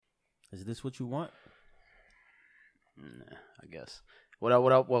Is this what you want? Nah, I guess. What up?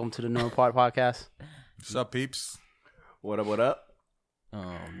 What up? Welcome to the No Part Podcast. What's up, peeps? What up? What up?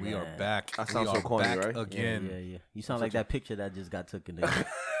 Oh, We are man. back. I sound we so are corny, back right? again. Yeah. You sound like that picture that just got taken there.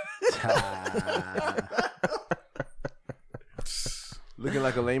 Looking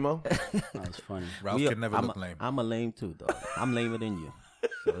like a lame-o? That was funny. Ralph can never look lame. I'm a lame too, dog. I'm lamer than you.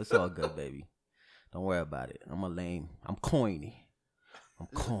 So it's all good, baby. Don't worry about it. I'm a lame. I'm corny.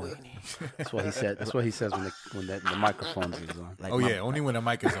 That's what he said. That's what he says when the microphone is on. Like Oh, my- yeah, only when the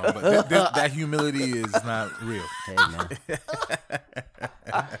mic is on. But that humility is not real. Hey, man.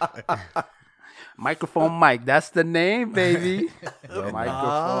 Microphone Mike. That's the name, baby. Microphone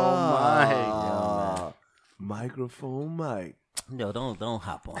Mike. Microphone mic. Yo, don't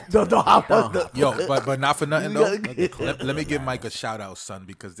hop on. Yo, but not for nothing, though. Let me give Mike a shout-out, son,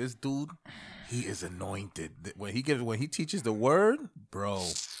 because this dude, he is anointed. When he teaches the word, bro,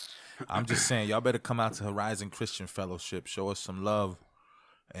 I'm just saying, y'all better come out to Horizon Christian Fellowship, show us some love,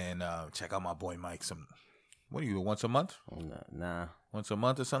 and check out my boy Mike. What do you do, once a month? Nah. Once a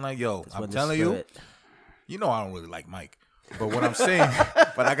month or something like, yo, It's I'm when the telling spirit- you know I don't really like Mike. But what I'm saying,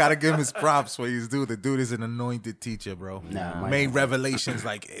 but I got to give him his props for his dude. The dude is an anointed teacher, bro. Nah, Mike. Made revelations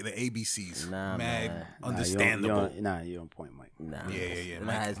like the ABCs. Nah, Mad, man. understandable. You don't point, Mike. Nah. Yeah.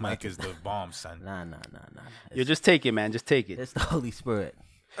 Nah, it's Mike not- is the bomb, son. Nah. You just take it, man. Just take it. It's the Holy Spirit.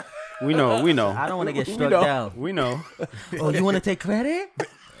 We know. I don't want to get struck down. We know. Oh, you want to take credit?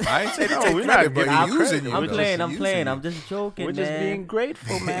 I ain't saying No, take we're credit, not but giving he you using credit. you. I'm though. playing. He I'm using playing. you. I'm just joking, We're man. just being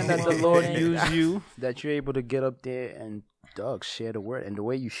grateful, man, that the Lord used you, that you're able to get up there and share the word, and the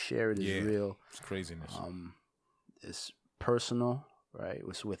way you share it is real. It's craziness. It's personal, right?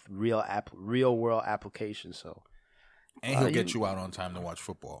 It's with real world application. So And he'll get you out on time to watch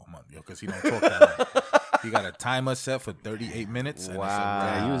football, because he don't talk that long. He got a timer set for 38 minutes. And Wow.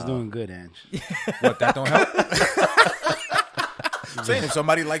 yeah, you was doing good, Ange. What, that don't help? I'm saying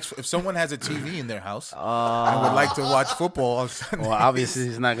if someone has a TV in their house and would like to watch football on Sunday, Well, obviously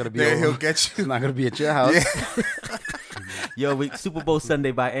he's not gonna be. then he'll over. get He's you. not gonna be at your house. Yo, Super Bowl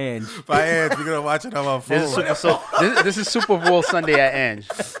Sunday by Ange. By hands, we're gonna watch it on our phone. This is Super Bowl Sunday at Ange.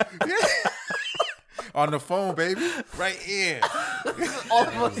 On the phone, baby, right here.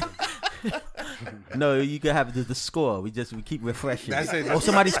 No, you can have the score. We keep refreshing. That's it. Oh,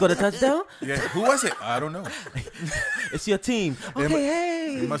 somebody scored a touchdown? Yeah, who was it? I don't know. It's your team.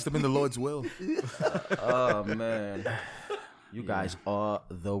 Okay, It must have been the Lord's will. Oh man, you guys are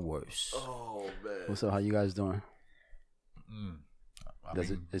the worst. Oh, man. What's up? How you guys doing? I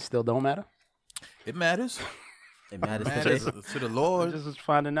Does mean, it still don't matter? It matters. It matters It today. matters to the I Lord. just was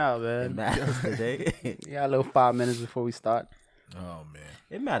finding out, It man. matters today. You got a little 5 minutes before we start. Oh man.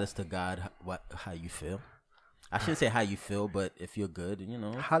 It matters to God how you feel. I shouldn't say how you feel, but if you're good,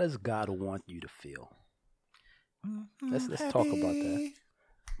 How does God want you to feel? Let's talk about that.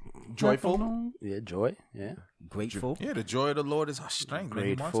 Joyful? Yeah, joy. Yeah, grateful, Yeah, the joy of the Lord is our strength. Man.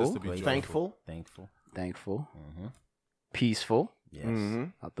 He wants us to be joyful. Thankful? thankful. thankful, Mm-hmm. peaceful. Yes,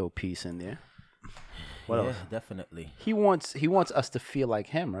 I'll throw peace in there. What yeah, else? definitely. He wants us to feel like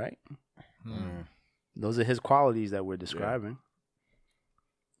him, right? Those are his qualities that we're describing.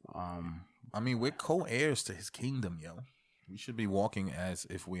 I mean, we're co-heirs to his kingdom, yo. We should be walking as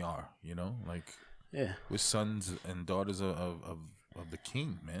if we are, like Yeah. we're sons and daughters of the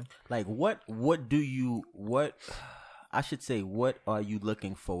king, man. Like what I should say, what are you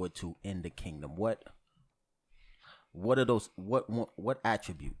looking forward to in the kingdom? What are those what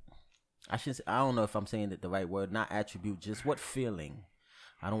attribute? I don't know if I'm saying it the right word, not attribute, just what feeling.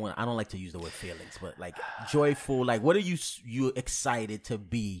 I don't like to use the word feelings, but like joyful, like what are you excited to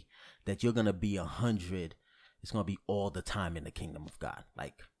be that you're going to be 100? It's going to be all the time in the kingdom of God.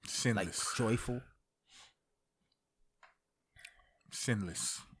 Like Sinless. joyful.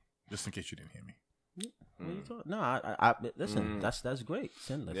 Sinless. Just in case you didn't hear me. What are you talking? No, I listen. That's great.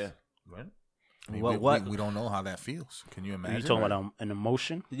 Sinless. Yeah. Right? I mean, What? we don't know how that feels. Can you Are imagine? you talking about an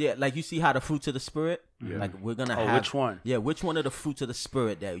emotion? Yeah, like you see how the fruits of the spirit. Like we're gonna have. Which one? Yeah, which one of the fruits of the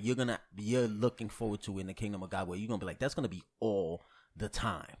spirit that you're looking forward to in the kingdom of God, where you're gonna be like, that's gonna be all the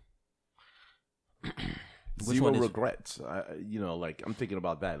time. Which Zero one is- regrets. I'm thinking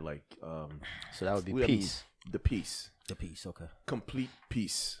about that. Like, So that would be we have peace. The peace. The peace. Okay, Complete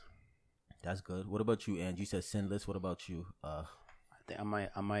peace. that's good. What about you, Ange? You said sinless. What about you? I think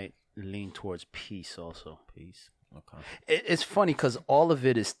I might lean towards peace also. Peace. Okay. It's funny because all of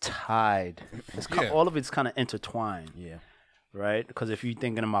it is tied. All of it's kind of intertwined, Yeah. right? Because if you're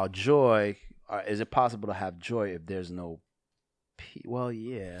thinking about joy, is it possible to have joy if there's no Well,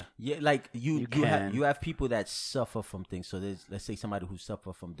 yeah. Yeah, like you can. have people that suffer from things. So there's, let's say, somebody who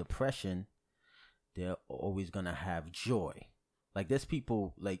suffer from depression, they're always gonna have joy. Like there's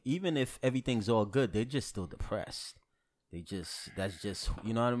people, like even if everything's all good, they're just still depressed. That's just,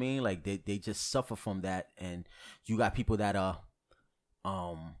 you know what I mean? Like they just suffer from that. And you got people that are,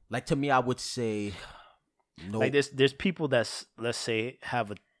 like, to me, I would say, no. Like there's people that's, let's say,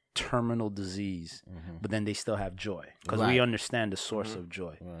 have a terminal disease, but then they still have joy because we understand the source of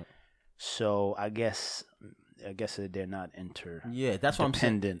joy. Right. So I guess they're not that's what I'm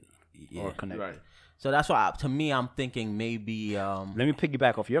saying. Dependent Yeah. or connected. Right. So that's why, to me, I'm thinking maybe. Let me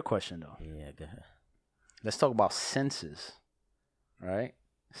piggyback off your question though. Yeah, go ahead. Let's talk about senses, right?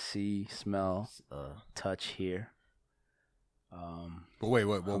 See, smell, touch, hear. But wait,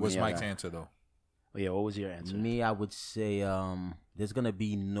 what was Mike's answer though? Yeah, what was your answer? Me, I would say there's gonna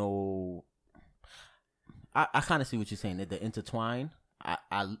be no. I kind of see what you're saying. That the intertwine.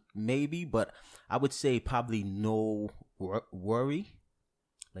 I maybe, but I would say probably no worry.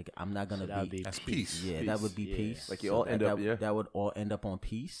 Like I'm not gonna be. That's peace. Yeah, Peace. that would be peace. Like you So all end up. that would all end up on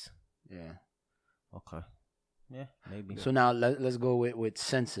peace. Yeah. Okay. Yeah, maybe. So now let's go with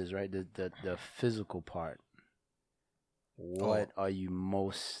senses, right? The physical part. What are you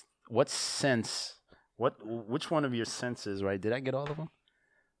most? What sense? Which one of your senses? Right? Did I get all of them?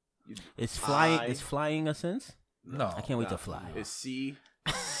 It's flying. It's flying a sense. No, I can't wait to fly. It's see.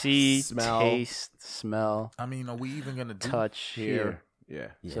 See, Smell. taste, smell, I mean, are we even gonna do? touch, hear. Yeah.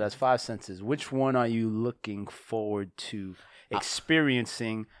 Yeah. So that's 5 senses. Which one are you looking forward to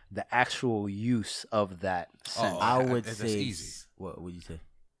experiencing the actual use of that sense? Oh, I would that's say. easy. What would you say?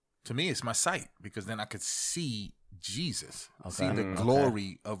 To me, it's my sight because then I could see Jesus, Okay. see the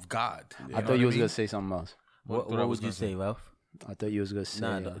glory of God. I thought you was gonna say something else. What would you say, Ralph? I thought you was gonna say.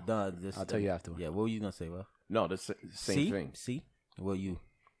 I'll tell you afterwards. Yeah, what were you gonna say, Ralph? No, that's the same thing. See? Well, you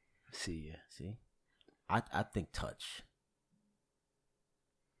See, yeah, see? I think touch.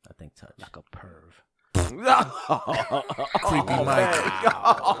 I think touch. like a perv. Creepy Mike.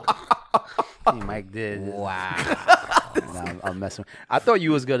 Mike did. Wow. Nah, I'm messing. I thought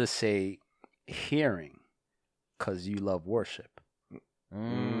you was gonna say hearing, cause you love worship.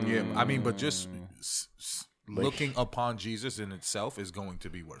 Yeah, I mean, but just looking upon Jesus in itself is going to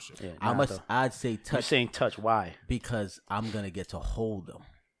be worship. Yeah, I'd say You're touch saying touch. Why? because I'm gonna get to hold him.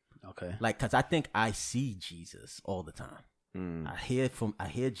 Okay. Like, cause I think I see Jesus all the time. I hear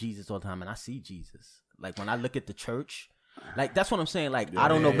Jesus all the time, and I see Jesus. Like when I look at the church, like that's what I'm saying. Like I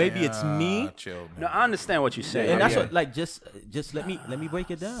don't know, maybe it's me. Chill, man. No, I understand what you're saying. And that's what, like, just let me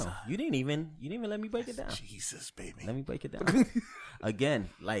break it down. You didn't even let me break it down. Jesus, baby. Let me break it down. Again,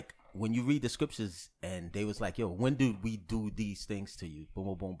 like when you read the scriptures and they was like, yo, when did we do these things to you? Boom,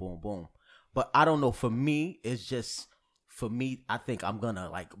 boom, boom, boom, boom. But I don't know. For me, it's just, I think I'm gonna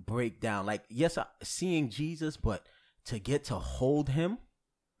like break down. Like, yes, seeing Jesus, but to get to hold him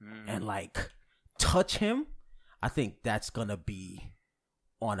and like touch him, I think that's gonna be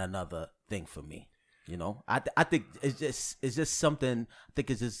on another thing for me. You know, I think it's just something. I think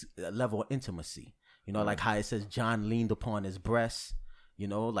it's just a level of intimacy. You know, like how it says John leaned upon his breast. You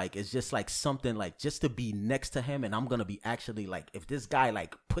know, like it's just like something like just to be next to him, and I'm gonna be actually like, if this guy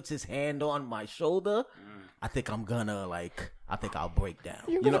like puts his hand on my shoulder, I think I'm gonna like, I think I'll break down.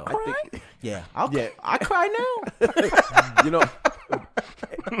 You know, I think. Yeah, I cry now. You know,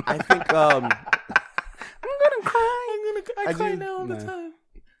 I think. I'm gonna cry. I cry now all the time.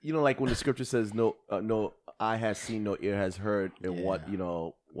 You know, like when the scripture says, "No eye has seen, no ear has heard," and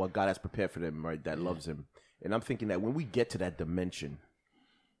what God has prepared for them, right? That loves Him. And I'm thinking that when we get to that dimension,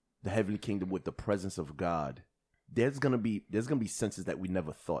 the heavenly kingdom with the presence of God, there's gonna be senses that we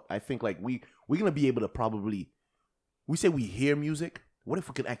never thought. I think like we're gonna be able to probably, we say we hear music. What if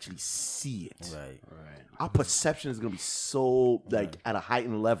we could actually see it? Right. Our perception is gonna be so like at a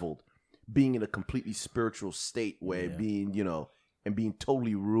heightened level, being in a completely spiritual state where being, and being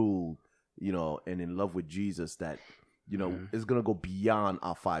totally ruled, and in love with Jesus, that, is going to go beyond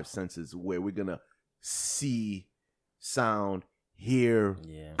our 5 senses, where we're going to see, sound, hear,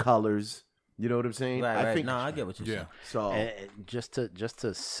 colors. You know what I'm saying? Right. I think. No, I get what you're saying. So And just to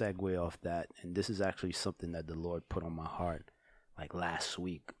segue off that, and this is actually something that the Lord put on my heart, like last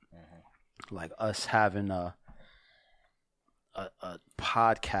week, like us having a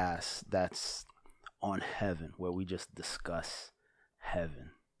podcast that's on heaven, where we just discuss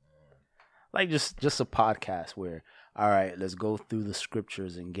heaven, like just a podcast where, all right, let's go through the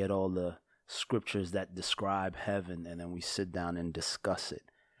scriptures and get all the scriptures that describe heaven, and then we sit down and discuss it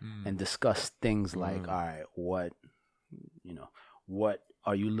and discuss things like, all right, what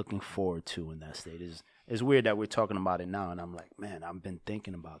are you looking forward to in that state? it's weird that we're talking about it now, and I'm like, man, I've been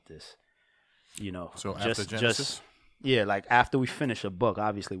thinking about this. You know, So after Genesis? yeah, like after we finish a book,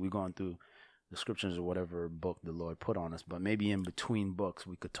 obviously we're going through the scriptures or whatever book the Lord put on us, but maybe in between books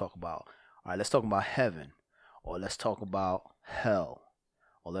we could talk about, all right, let's talk about heaven, or let's talk about hell,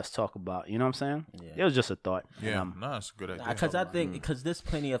 or let's talk about, you know what I'm saying? Yeah. It was just a thought. Yeah, no, it's a good idea. Because I think because there's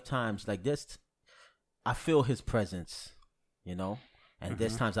plenty of times like this, I feel His presence, you know, and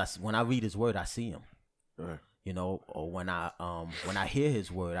there's times when I read His word, I see Him, Right. you know, or when I hear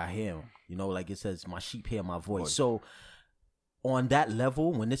His word, I hear Him, you know, like it says, my sheep hear my voice. So on that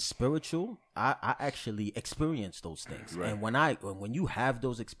level, when it's spiritual, I actually experience those things, Right. and when you have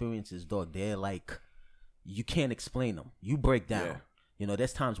those experiences, dog, they're like you can't explain them. You break down. Yeah. You know,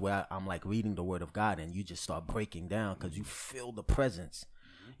 there's times where I'm like reading the word of God and you just start breaking down because you feel the presence,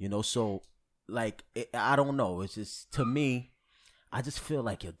 you know? So like, I don't know. It's just, to me, I just feel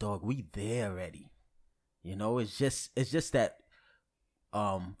like, yo, dog, we there already. You know, it's just that,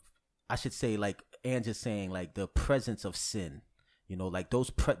 I should say, like Angie's saying, like the presence of sin, you know, like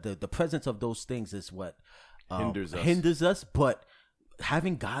those, the presence of those things is what hinders us. But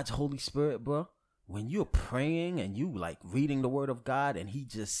having God's Holy Spirit, bro, when you're praying and you like reading the word of God and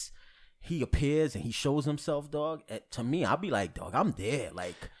he appears and he shows himself, dog, to me, I'll be like, dog, I'm there.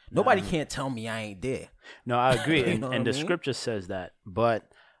 Like nobody can't tell me I ain't there. No, I agree. You know what and I the mean? scripture says that,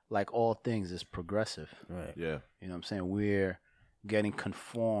 but like all things is progressive. Right. Yeah. You know what I'm saying? We're getting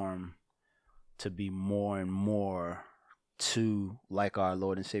conformed to be more and more to like our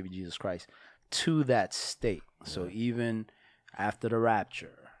Lord and Savior Jesus Christ, to that state. So even after the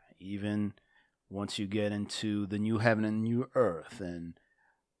rapture, even once you get into the new heaven and new earth and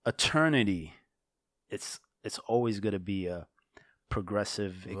eternity, it's always going to be a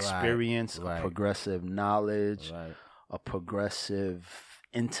progressive experience, right. a progressive knowledge, Right. a progressive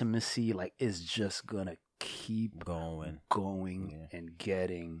intimacy. Like it's just going to keep Going and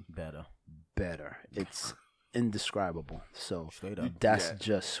getting better. It's indescribable. So Straight up. that's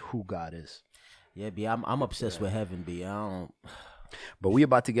just who God is. Yeah, B, I'm obsessed with heaven, B. I don't. But we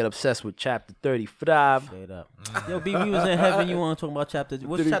about to get obsessed with chapter 35. Straight up. Yo, B, we was in heaven. You want to talk about chapter?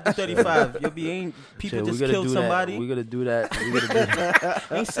 What's chapter 35? Yo, B, ain't people Shit, just we gotta killed do somebody? That. We're gonna do that. We're gonna do that.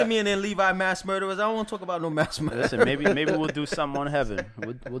 Ain't Simeon and Levi mass murderers? I don't want to talk about no mass murderers. Listen, maybe we'll do something on heaven.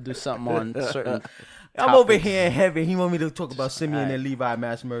 We'll do something on certain. I'm over topics. here in heaven. He want me to talk about Simeon Alright. and Levi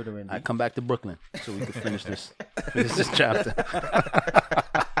mass murdering. I come back to Brooklyn so we can finish this chapter.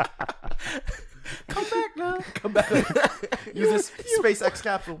 Come back now. Come back. Use this SpaceX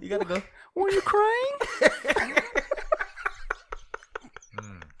capsule. You gotta go. Were you crying?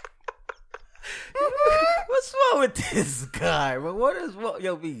 What's wrong with this guy, bro?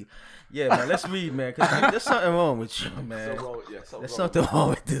 Yo, B? Yeah, man. Let's read, man. Cause there's something wrong with you, man. There's something wrong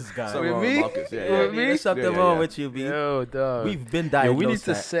with this guy. Something wrong with Marcus. Yeah, Yeah, B, there's something wrong with you, B. Yo, dog. We've been Yo, diagnosed. we need to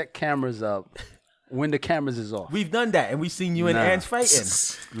that. set cameras up when the cameras is off. We've done that, and we've seen you and Nah. Ange fighting.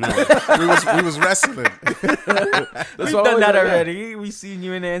 we was wrestling. We've done that already. We've seen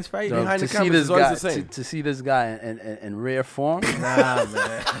you and Ange fighting. So, behind to the see cameras this is always guy, the same. to see this guy in rare form. Nah,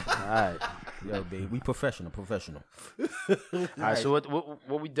 man. All right. Yo, B, we professional. All right, so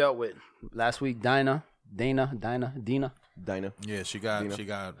what we dealt with last week? Dina. Dinah. Yeah, she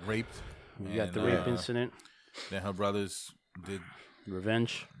got raped. We got the rape incident, Then her brothers did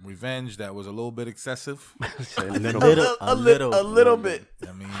revenge. revenge that was a little bit excessive. A little. A little bit.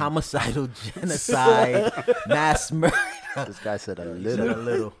 I mean, homicidal, genocide, mass murder. This guy said a A little.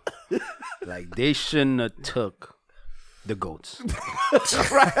 little. Like they shouldn't have took the goats. leave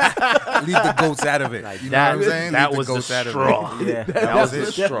the goats out of it. Like You know what I'm saying? that Leave the was the goats out of it. straw. Yeah, That was the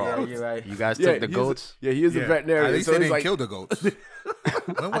it. straw. Yeah, you're right. You guys took the goats. He is a Yeah. veterinarian. At least so they he's didn't like, kill the goats.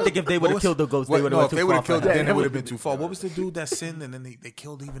 I think if they would have killed the goats, they would have No, went if too they would far. have killed for them, that. then it would have been too far. What was the dude that sinned and then they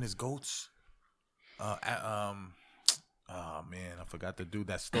killed even his goats? Oh man, I forgot the dude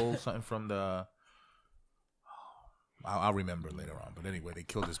that stole something from the. I'll remember later on. But anyway, they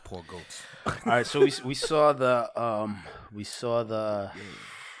killed his poor goats. All right, so we saw the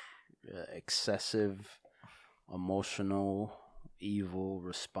excessive emotional evil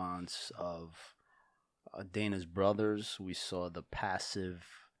response of Dana's brothers. We saw the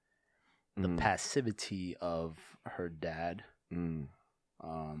passivity of her dad. Mm.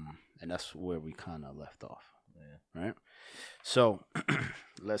 And that's where we kind of left off. Yeah. Right. So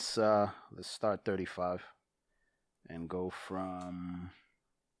let's start 35 and go from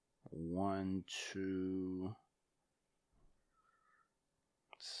 1 to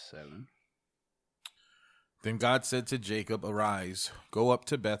 7. Then God said to Jacob, "Arise, go up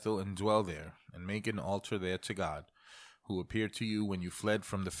to Bethel and dwell there, and make an altar there to God, who appeared to you when you fled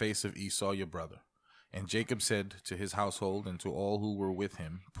from the face of Esau your brother. And Jacob said to his household and to all who were with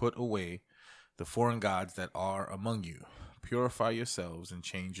him, put away the foreign gods that are among you. Purify yourselves and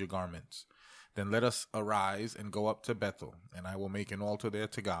change your garments. Then let us arise and go up to Bethel, and I will make an altar there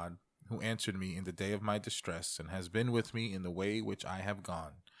to God, who answered me in the day of my distress, and has been with me in the way which I have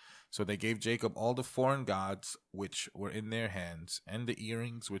gone. So they gave Jacob all the foreign gods which were in their hands, and the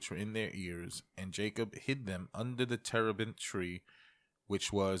earrings which were in their ears, and Jacob hid them under the terebinth tree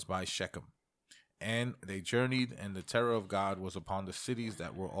which was by Shechem. And they journeyed, and the terror of God was upon the cities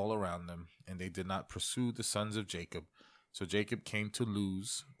that were all around them, and they did not pursue the sons of Jacob. So Jacob came to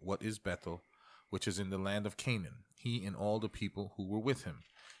Luz, what is Bethel, which is in the land of Canaan, he and all the people who were with him.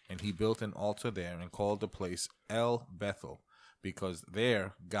 And he built an altar there and called the place El Bethel, because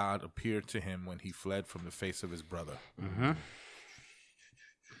there God appeared to him when he fled from the face of his brother. Mm-hmm.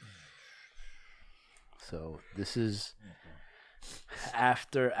 So this is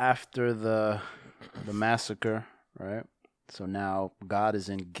after the massacre, right? So now God is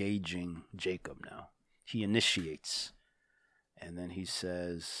engaging Jacob now. He initiates. And then he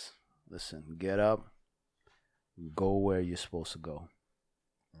says, listen, get up, go where you're supposed to go.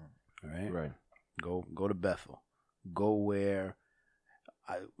 All right? Right. Go to Bethel. Go where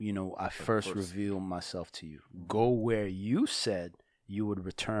I first revealed myself to you. Go where you said you would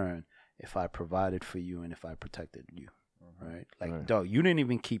return if I provided for you and if I protected you. Right? Like, dog, you didn't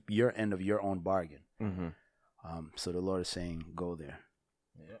even keep your end of your own bargain. Mm-hmm. So the Lord is saying, go there.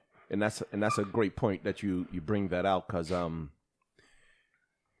 Yeah. And that's a great point that you bring that out, because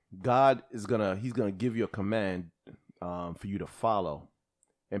God is he's gonna give you a command for you to follow,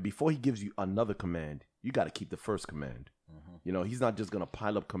 and before he gives you another command, you got to keep the first command. Mm-hmm. He's not just gonna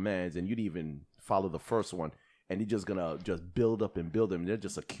pile up commands and you'd even follow the first one, and he's just gonna build up and build them. They're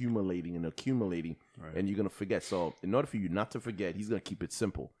just accumulating and accumulating, right. And you're gonna forget. So in order for you not to forget, he's gonna keep it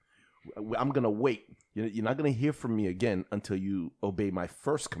simple. I'm gonna wait. You're not gonna hear from me again until you obey my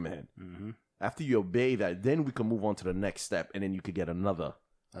first command. Mm-hmm. After you obey that, then we can move on to the next step, and then you could get another.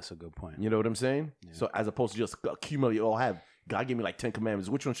 That's a good point. You know what I'm saying? Yeah. So as opposed to just accumulate, God gave me like 10 commandments.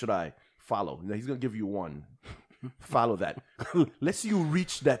 Which one should I follow? Now he's gonna give you one. Follow that. Let's you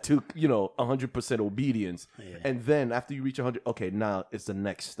reach that to 100% obedience, yeah. And then after you reach 100, okay, now it's the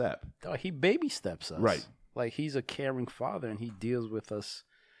next step. Oh, he baby steps us, right? Like he's a caring father, and he deals with us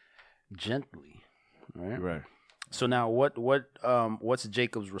gently, right? Right. So now, what's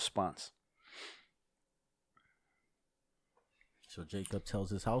Jacob's response? So Jacob tells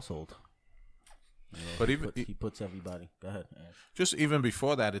his household. But he puts everybody. Go ahead. Just even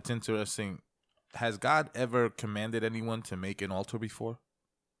before that, it's interesting. Has God ever commanded anyone to make an altar before?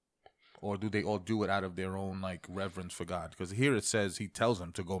 Or do they all do it out of their own reverence for God? Because here it says he tells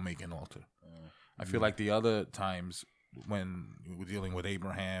them to go make an altar. I feel like the other times when we're dealing with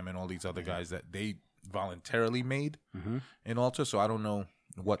Abraham and all these other guys that they voluntarily made an altar. So I don't know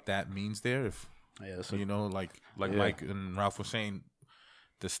what that means there. If Mike and Ralph were saying,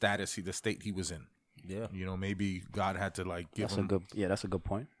 the state he was in. Yeah. Maybe God had to give that's him. That's a good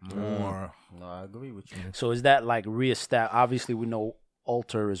point. More. No, I agree with you. So is that reestablish? Obviously, we know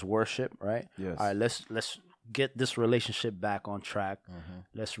altar is worship, right? Yes. All right. Let's get this relationship back on track. Mm-hmm.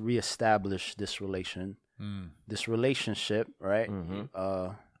 Let's reestablish this relationship, right?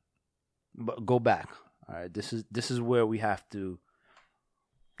 Mm-hmm. But go back. All right. This is where we have to.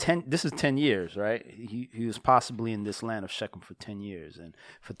 This is 10 years, right? He was possibly in this land of Shechem for 10 years. And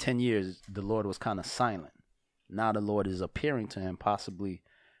for 10 years, the Lord was kind of silent. Now the Lord is appearing to him, possibly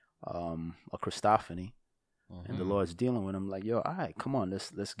a Christophany. Mm-hmm. And the Lord's dealing with him like, yo, all right, come on,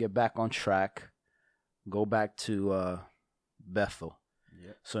 let's get back on track. Go back to Bethel.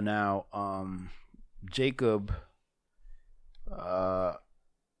 Yep. So now Jacob,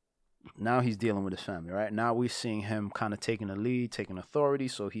 now he's dealing with his family, right? Now we're seeing him kind of taking the lead, taking authority.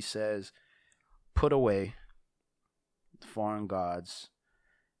 So he says, put away foreign gods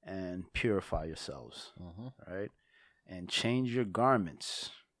and purify yourselves, right? And change your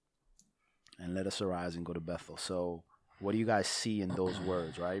garments and let us arise and go to Bethel. So what do you guys see in those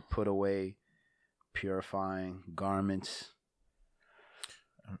words, right? Put away, purifying, garments.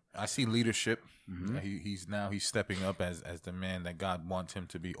 I see leadership. Mm-hmm. He's stepping up as the man that God wants him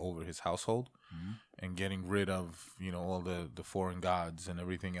to be over his household, and getting rid of all the foreign gods and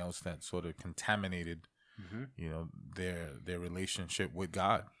everything else that sort of contaminated their relationship with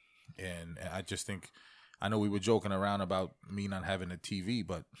God. And I just think, I know we were joking around about me not having a TV,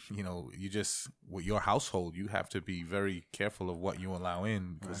 but you just, with your household, you have to be very careful of what you allow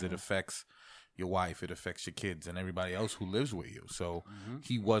in, because it affects your wife, it affects your kids and everybody else who lives with you. So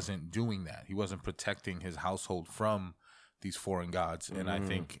he wasn't doing that. He wasn't protecting his household from these foreign gods. And I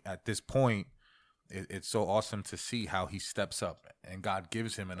think at this point, it's so awesome to see how he steps up and God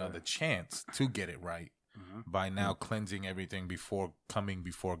gives him another chance to get it right by now cleansing everything before coming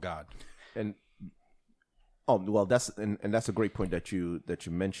before God. And that's a great point that you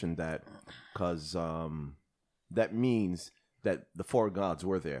mentioned that, because that means that the four gods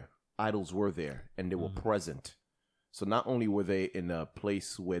were there, idols were there, and they were present. So not only were they in a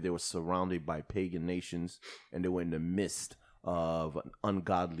place where they were surrounded by pagan nations, and they were in the midst of an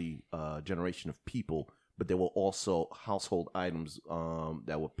ungodly generation of people, but there were also household items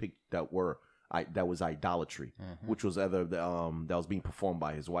that was idolatry, which was either that was being performed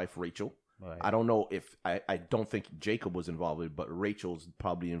by his wife Rachel. Right. I don't know if I don't think Jacob was involved with it, but Rachel's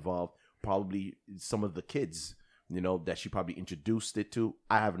probably involved. Probably some of the kids, that she probably introduced it to.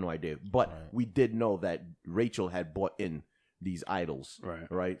 I have no idea, but we did know that Rachel had bought in these idols,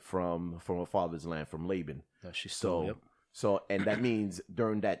 right, from her father's land, from Laban. That she stole. Yep. So, and that means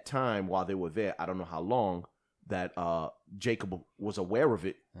during that time while they were there, I don't know how long, that Jacob was aware of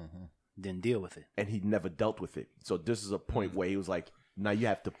it, didn't deal with it, and he never dealt with it. So this is a point where he was like, now you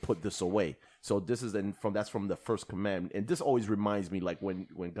have to put this away. So this is that's from the first commandment. And this always reminds me, like when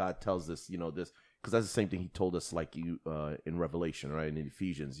God tells us, this, because that's the same thing he told us, like in Revelation, right? And in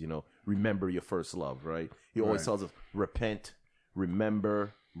Ephesians, remember your first love, right? He always tells us, repent,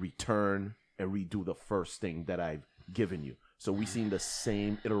 remember, return, and redo the first thing that I've given you. So we've seen the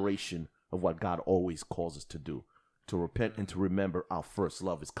same iteration of what God always calls us to do, to repent and to remember our first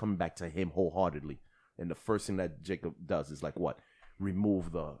love is coming back to him wholeheartedly. And the first thing that Jacob does is like what?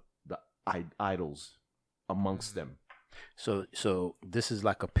 Remove the idols amongst them. So this is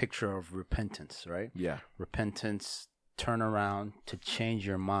like a picture of repentance, right? Yeah. Repentance, turn around to change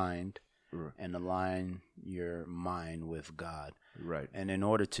your mind and align your mind with God. Right. And in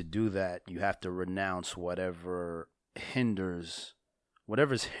order to do that, you have to renounce whatever's hindering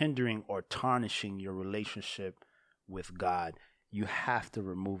or tarnishing your relationship with God. You have to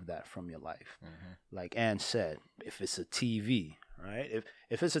remove that from your life. Like Ann said, if it's a TV, right?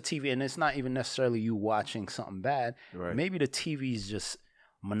 If it's a TV and it's not even necessarily you watching something bad, maybe the TV is just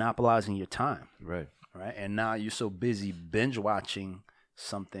monopolizing your time. Right. And now you're so busy binge watching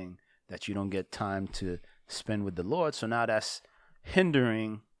something that you don't get time to spend with the Lord. So now that's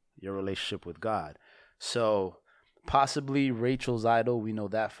hindering your relationship with God. So possibly Rachel's idol, we know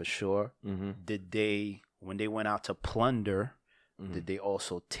that for sure. Did they, when they went out to plunder, did they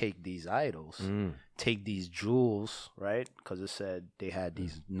also take these idols, take these jewels, right? Because it said they had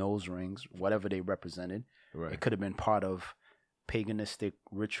these nose rings, whatever they represented. Right. It could have been part of paganistic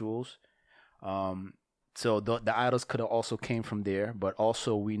rituals. So the idols could have also came from there, but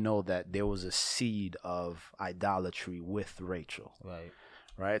also we know that there was a seed of idolatry with Rachel.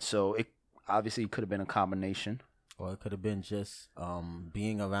 Right? So it obviously could have been a combination. Or it could have been just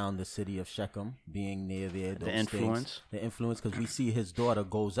being around the city of Shechem, being near there. The influence. The influence, because we see his daughter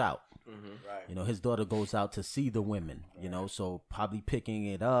goes out. Right. His daughter goes out to see the women, so probably picking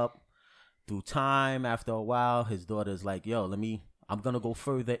it up through time. After a while, his daughter's like, yo, I'm going to go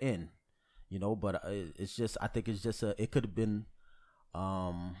further in, but it's just, I think it's just it could have been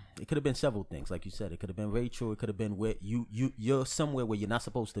several things. Like you said, it could have been Rachel. It could have been where you're somewhere where you're not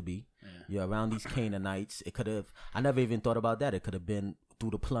supposed to be. Yeah. You're around these Canaanites. It could have, I never even thought about that. It could have been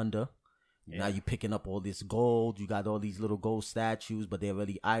through the plunder. Yeah. Now you're picking up all this gold. You got all these little gold statues, but they're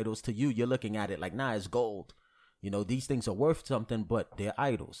really idols to you. You're looking at it like, nah, it's gold. These things are worth something, but they're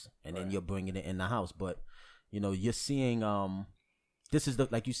idols. And then you're bringing it in the house. But, you're seeing, this is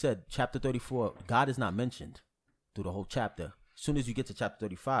like you said, chapter 34, God is not mentioned through the whole chapter. As soon as you get to chapter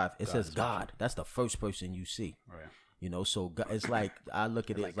 35, it says God. That's the first person you see. Right. So God, it's like, I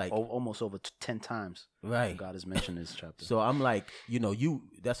look at it like almost over 10 times. Right. God has mentioned this chapter. So I'm like,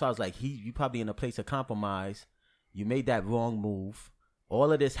 that's why I was like, you probably in a place of compromise. You made that wrong move.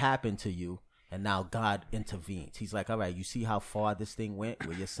 All of this happened to you. And now God intervenes. He's like, all right, you see how far this thing went,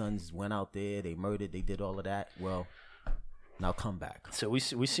 where your sons went out there, they murdered, they did all of that. Well, now come back. So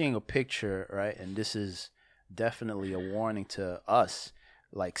we're seeing a picture, right? And this is definitely a warning to us.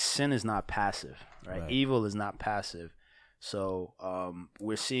 Like, sin is not passive, right? Evil is not passive. So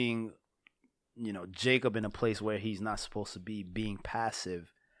we're seeing, Jacob in a place where he's not supposed to be, being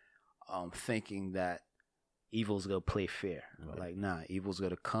passive, thinking that evil's going to play fair. Right. Like, nah, evil's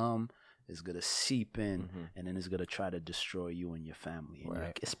going to come, it's going to seep in, and then it's going to try to destroy you and your family,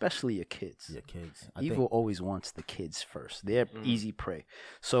 and especially your kids. Your kids. Evil always wants the kids first. They're easy prey.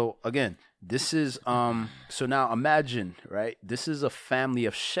 So, again, this is, so now imagine, right? This is a family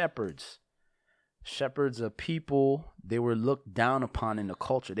of shepherds. Shepherds are people, they were looked down upon in the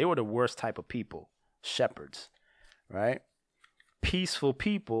culture. They were the worst type of people, shepherds, right? Peaceful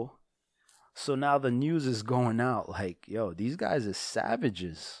people, So now the news is going out like, yo, these guys are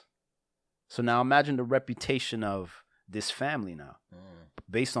savages. So now imagine the reputation of this family now,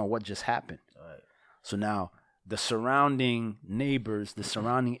 based on what just happened. Right. So now the surrounding neighbors, the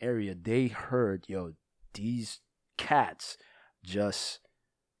surrounding area, they heard, yo, these cats just,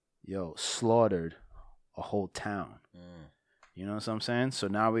 slaughtered a whole town. You know what I'm saying? So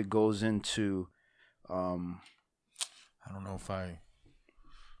now it goes into, I don't know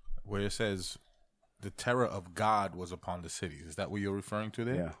where it says the terror of God was upon the cities. Is that what you're referring to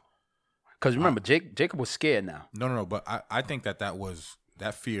there? yeah. Because remember, Jacob was scared now. No. But I think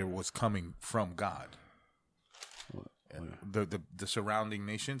that fear was coming from God. The surrounding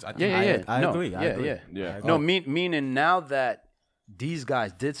nations. I think Yeah. I No, agree. I agree. Yeah. No, meaning now that these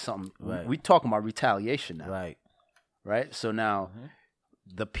guys did something, Right. we talking about retaliation now. Right. Right? So now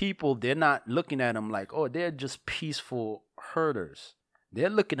the people, they're not looking at them like, oh, they're just peaceful herders. They're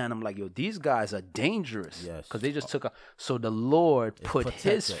looking at them like, yo, these guys are dangerous. Yes. Because they just took a. So the Lord put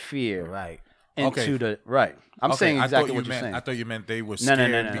his protected. fear Right. into the. Right. I'm saying exactly what you're saying. I thought you meant they were No, no,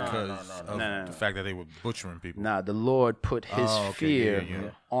 scared no, no, because of no. the fact that they were butchering people. Nah, the Lord put his fear yeah.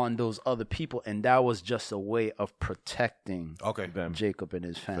 on those other people, and that was just a way of protecting Okay. Jacob and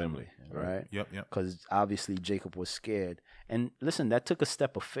his family, right? Yep. Because obviously Jacob was scared. And listen, that took a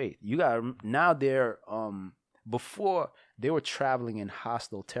step of faith. You got now they're before they were traveling in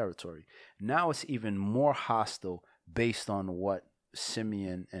hostile territory. Now it's even more hostile based on what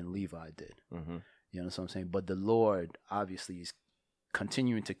Simeon and Levi did. Mm-hmm. You know what I'm saying? But the Lord obviously is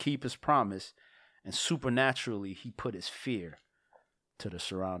continuing to keep his promise, and supernaturally he put his fear to the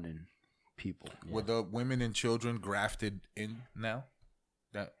surrounding people. Were the women and children grafted in now?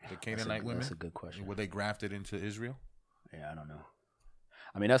 That the Canaanite women? That's a good question. Were they grafted into Israel? Yeah, I don't know.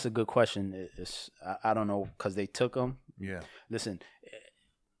 I mean, that's a good question. I don't know because they took them. Yeah. Listen,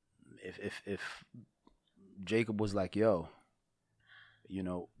 if Jacob was like, yo,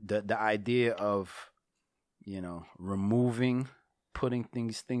 the idea of, removing, putting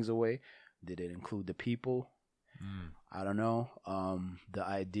things away, did it include the people? I don't know. The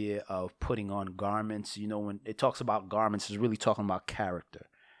idea of putting on garments, when it talks about garments, it's really talking about character,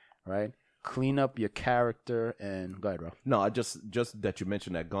 right? Clean up your character and go ahead, Ralph. No, I just that you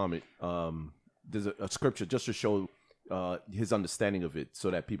mentioned that garment. There's a scripture just to show his understanding of it, so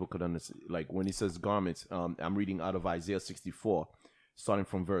that people could understand. Like when he says garments, I'm reading out of Isaiah 64, starting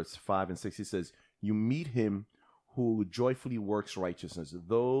from verse 5 and 6. He says, "You meet him who joyfully works righteousness,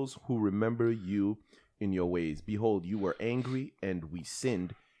 those who remember you in your ways. Behold, you were angry, and we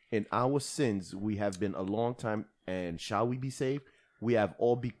sinned. In our sins we have been a long time, and shall we be saved? We have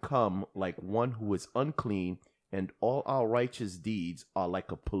all become like one who is unclean, and all our righteous deeds are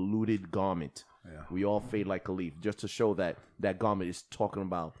like a polluted garment. Yeah. We all fade like a leaf." Just to show that that garment is talking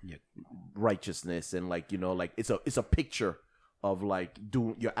about righteousness, and it's a picture of like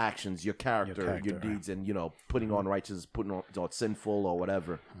doing your actions, your character, your deeds, and putting on righteousness, putting on sinful or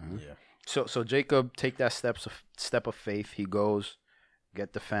whatever. Mm-hmm. Yeah. So Jacob take that step of faith. He goes,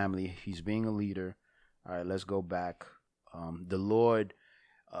 get the family. He's being a leader. All right, let's go back. The Lord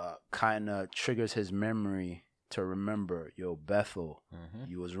kind of triggers his memory to remember, Bethel,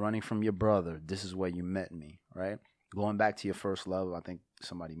 you was running from your brother. This is where you met me, right? Going back to your first love. I think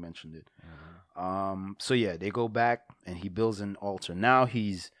somebody mentioned it. So yeah, they go back and he builds an altar. Now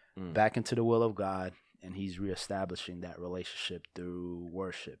he's back into the will of God, and he's reestablishing that relationship through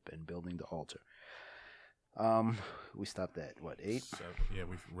worship and building the altar. We stopped at what, 8? 7. Yeah,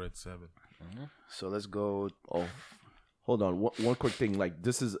 we've read 7. So let's go. Oh, hold on. One quick thing. Like,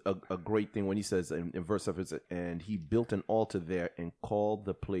 this is a great thing when he says in verse 7, and he built an altar there and called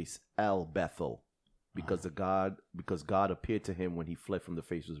the place El Bethel, because God appeared to him when he fled from the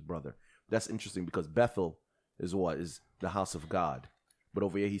face of his brother. That's interesting, because Bethel is the house of God, but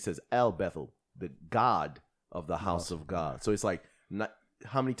over here he says El Bethel, the God of the house of God. So it's like, not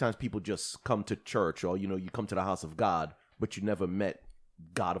how many times people just come to church, or you come to the house of God, but you never met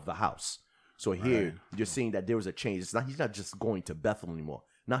God of the house. So here you're seeing that there was a change. He's not just going to Bethel anymore.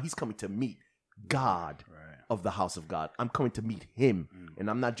 Now he's coming to meet God of the house of God. I'm coming to meet him, and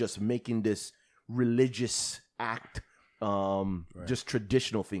I'm not just making this religious act, just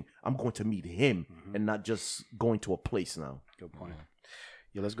traditional thing. I'm going to meet him, and not just going to a place now. Good point.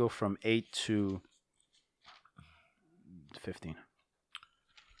 Yeah, let's go from 8 to 15.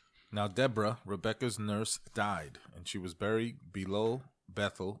 Now Deborah, Rebekah's nurse, died, and she was buried below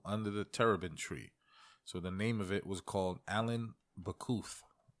Bethel under the terebinth tree. So the name of it was called Allen Bakuth.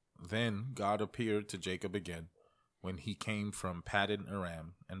 Then God appeared to Jacob again when he came from Paddan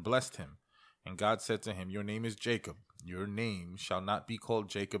Aram, and blessed him. And God said to him, "Your name is Jacob. Your name shall not be called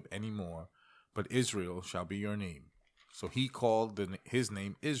Jacob any more, but Israel shall be your name. So he called his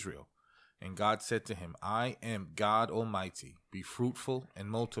name Israel. And God said to him, I am God Almighty. Be fruitful and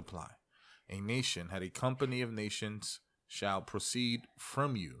multiply. A nation had a company of nations shall proceed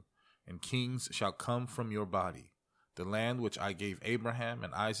from you, and kings shall come from your body. The land which I gave Abraham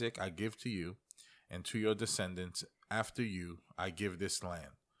and Isaac I give to you, and to your descendants after you I give this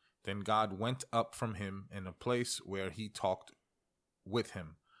land. Then God went up from him in a place where he talked with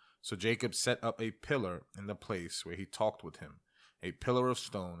him. So Jacob set up a pillar in the place where he talked with him, a pillar of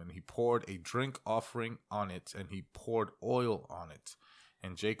stone, and he poured a drink offering on it, and he poured oil on it.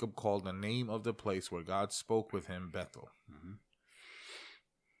 And Jacob called the name of the place where God spoke with him Bethel. Mm-hmm.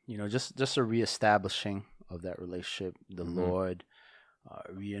 You know, just a reestablishing of that relationship, the Lord,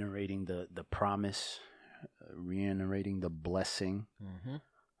 reiterating the promise, reiterating the blessing.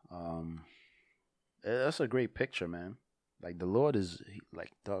 That's a great picture, man. Like the Lord is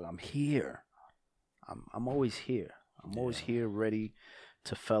like, dog, I'm here. I'm always here. I'm always here, ready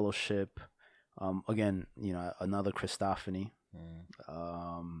to fellowship. Again, you know, another Christophany.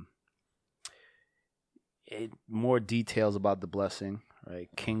 More details about the blessing, right?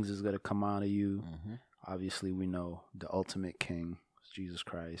 Kings is gonna come out of you. Obviously, we know the ultimate King, Jesus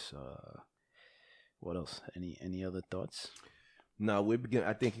Christ. What else? Any other thoughts? No,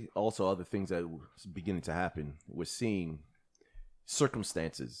 I think also other things that was beginning to happen. We're seeing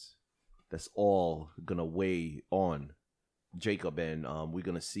circumstances that's all gonna weigh on Jacob, and we're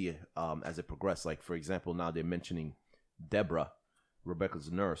gonna see it as it progresses. Like for example, now they're mentioning Deborah,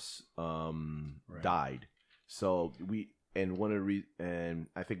 Rebecca's nurse, died. So I think one of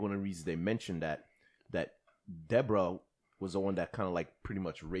the reasons they mentioned that Deborah was the one that kind of like pretty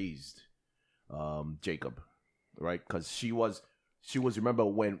much raised Jacob, right? Because she was remember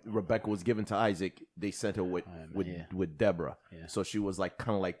when Rebecca was given to Isaac, they sent her with Deborah. Yeah. So she was like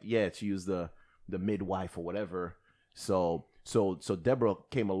kind of like she was the midwife or whatever. So Deborah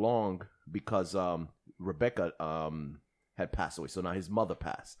came along because Rebecca had passed away. So now his mother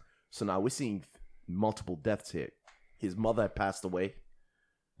passed. So now we're seeing multiple deaths here. His mother had passed away,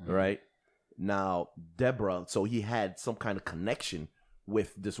 right? Now Deborah, so he had some kind of connection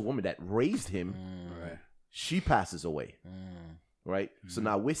with this woman that raised him. Right. She passes away, right? So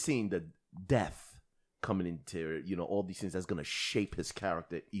now we're seeing the death coming into, you know, all these things that's going to shape his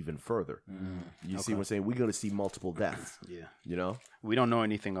character even further. You see what I'm saying? We're going to see multiple deaths. Yeah. You know? We don't know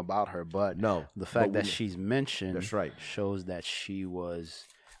anything about her, but the fact that she's mentioned, that's right, shows that she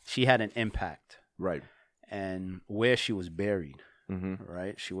had an impact. Right. And where she was buried,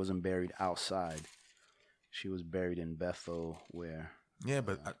 right? She wasn't buried outside. She was buried in Bethel where... Yeah,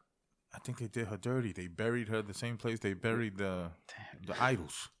 but I think they did her dirty. They buried her the same place they buried the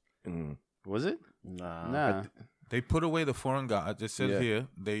idols. Was it? Nah. They put away the foreign gods. It says here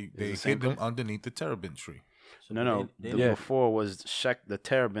they hid them underneath the terebinth tree. So No. Before was the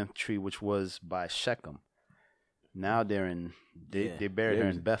terebinth tree, which was by Shechem. Now they buried her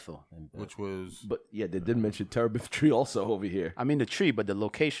in Bethel, which was. But they did mention terebinth tree also over here. I mean the tree, but the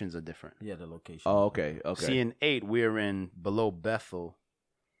locations are different. Yeah, the location. Oh, okay. See, in 8 we're in below Bethel.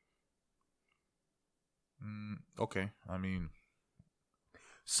 Okay, I mean.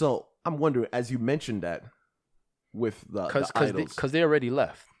 So I'm wondering, as you mentioned that, with the idols, because they already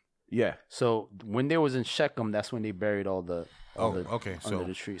left. Yeah. So when they was in Shechem, that's when they buried all the under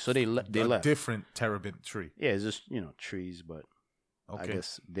the tree. So they left. Different terebinth tree. Yeah, it's just trees, but I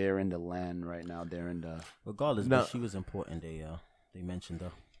guess they're in the land right now. They're in the. Regardless, but she was important. They mentioned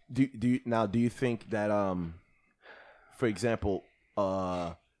her. Do you think that for example,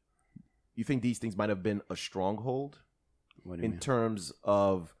 you think these things might have been a stronghold? What do you mean? Terms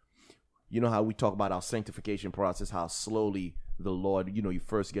of, you know how we talk about our sanctification process, how slowly the Lord, you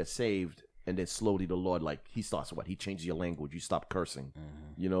first get saved, and then slowly the Lord, like, he starts he changes your language. You stop cursing.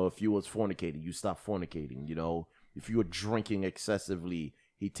 If you was fornicating, you stop fornicating. If you were drinking excessively,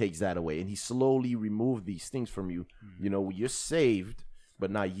 he takes that away, and he slowly removed these things from you. You're saved, but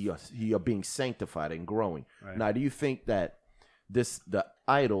now you're being sanctified and growing. Right. Now, do you think that the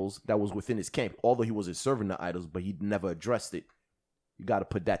idols that was within his camp, although he wasn't serving the idols, but he never addressed it, you got to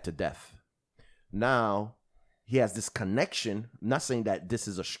put that to death. Now he has this connection. I'm not saying that this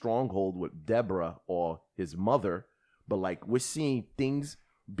is a stronghold with Deborah or his mother, but like we're seeing things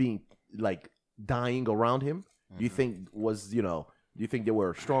being like dying around him. Do you think do you think there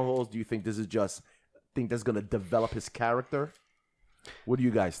were strongholds? Do you think this is just that's going to develop his character? What do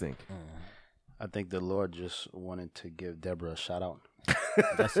you guys think? I think the Lord just wanted to give Deborah a shout out.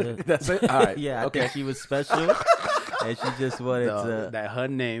 That's it. That's it. All right. Yeah, I think she was special. and she just wanted to. That her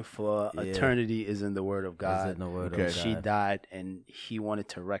name for eternity is in the Word of God. Is in the Word of Okay. God. She died, and he wanted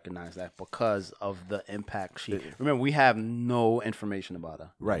to recognize that because of the impact she. Remember, we have no information about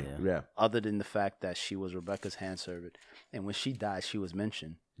her Right. Yeah. other than the fact that she was Rebecca's handservant, and when she died, she was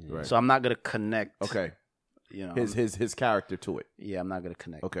mentioned. Right. So I'm not gonna connect. Okay. You know, His character to it. yeah, I'm not gonna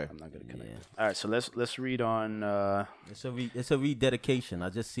connect. Okay. I'm not gonna connect. Yeah. All right, so let's read on. It's a rededication. I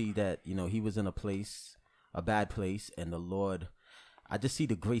just see that he was in a bad place, and the Lord. I just see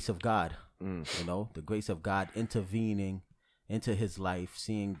the grace of God. The grace of God intervening into his life,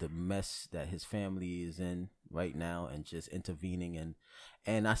 seeing the mess that his family is in right now, and just intervening,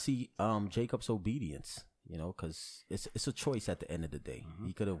 and I see Jacob's obedience. Because it's a choice at the end of the day.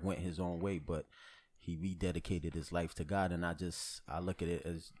 He could have went his own way, but he rededicated his life to God, and I look at it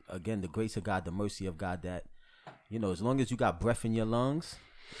as, again, the grace of God, the mercy of God, that as long as you got breath in your lungs,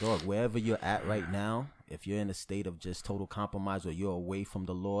 dog, wherever you're at right now, if you're in a state of just total compromise, or you're away from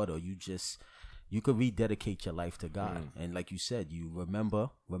the Lord, or you could rededicate your life to God. And like you said, you remember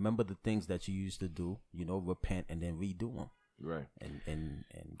the things that you used to do, repent and then redo them. Right. And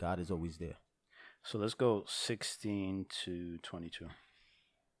God is always there. So let's go 16 to 22.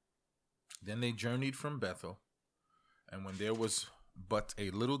 Then they journeyed from Bethel, and when there was but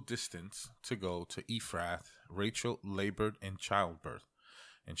a little distance to go to Ephrath, Rachel labored in childbirth,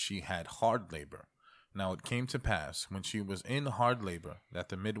 and she had hard labor. Now it came to pass, when she was in hard labor, that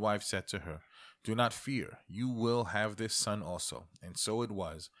the midwife said to her, "Do not fear, you will have this son also." And so it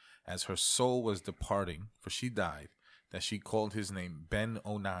was, as her soul was departing, for she died, that she called his name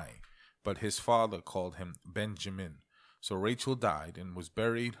Ben-Oni, but his father called him Benjamin. So Rachel died and was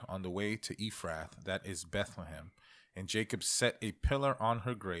buried on the way to Ephrath, that is Bethlehem. And Jacob set a pillar on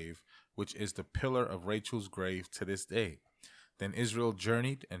her grave, which is the pillar of Rachel's grave to this day. Then Israel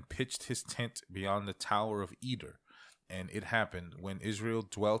journeyed and pitched his tent beyond the tower of Eder. And it happened, when Israel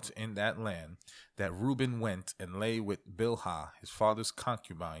dwelt in that land, that Reuben went and lay with Bilhah, his father's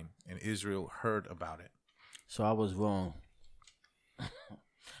concubine, and Israel heard about it. So I was wrong.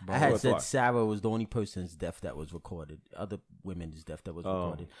 I had said Sarah was the only person's death that was recorded. Other women's death that was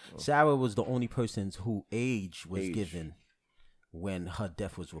recorded. Sarah was the only person's whose age was given when her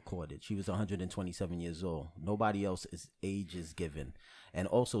death was recorded. She was 127 years old. Nobody else's age is given. And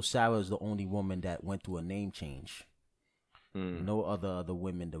also, Sarah is the only woman that went through a name change. No other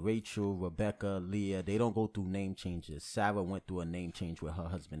women, the Rachel, Rebecca, Leah, they don't go through name changes. Sarah went through a name change with her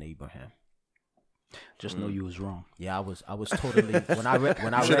husband Abraham. Just know you was wrong. Yeah, I was totally when I read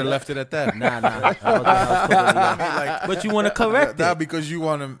Should have left it at that. Nah. I was totally, but you want to correct Not it? because you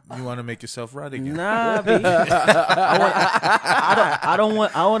want to make yourself right again. Nah, B. I don't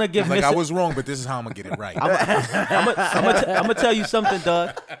want to give. Like, I was wrong, but this is how I'm gonna get it right. I'm gonna tell you something,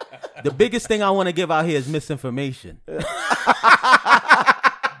 Doug. The biggest thing I want to give out here is misinformation.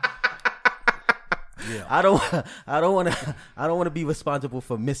 Yeah. I don't want to be responsible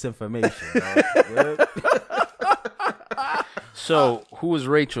for misinformation. Dog. So who was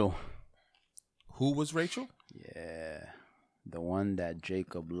Rachel? Who was Rachel? Yeah, the one that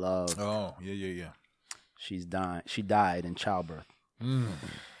Jacob loved. Oh, yeah. She died in childbirth.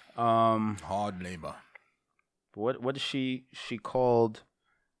 Hard labor. What did she called?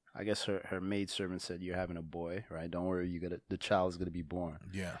 I guess her maidservant said, "You're having a boy, right? Don't worry, the child is gonna be born."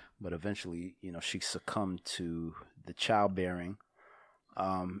 Yeah. But eventually, she succumbed to the childbearing,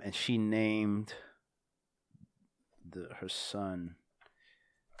 and she named her son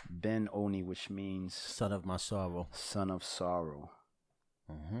Ben-Oni, which means Son of my sorrow. son of sorrow.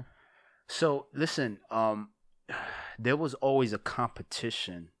 Mm-hmm. So listen, there was always a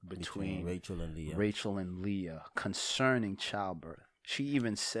competition between Rachel and Leah. concerning childbirth. She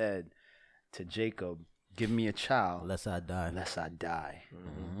even said to Jacob, "Give me a child, Unless I die.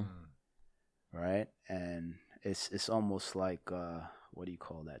 Mm-hmm. Right? And it's almost like what do you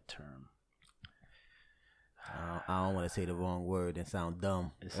call that term? I don't want to say the wrong word and sound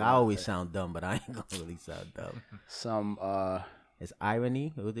dumb. I always sound dumb, but I ain't gonna really sound dumb. It's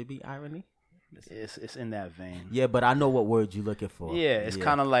irony. Would it be irony? It's in that vein. Yeah, but I know what word you're looking for. Yeah, it's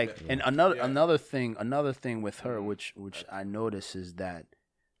kind of like, and another thing with her, which I notice, is that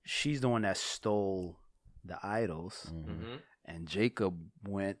she's the one that stole the idols, and Jacob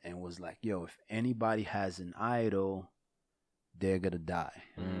went and was like, "Yo, if anybody has an idol, they're gonna die.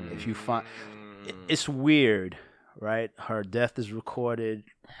 If you find, it's weird, right? Her death is recorded.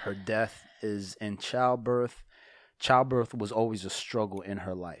 Her death is in childbirth. Childbirth was always a struggle in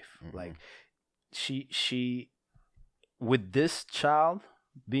her life, like." She with this child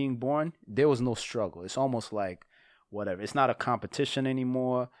being born, there was no struggle. It's almost like whatever. It's not a competition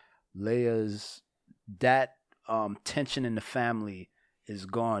anymore. Leah's that tension in the family is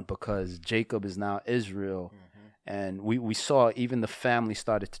gone because Jacob is now Israel. And we saw even the family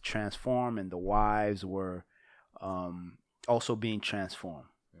started to transform, and the wives were also being transformed,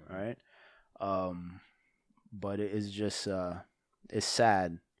 right? But it is just it's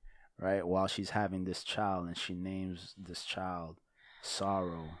sad, right? While she's having this child, and she names this child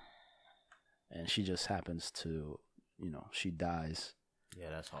Sorrow, and she just happens to, she dies. Yeah,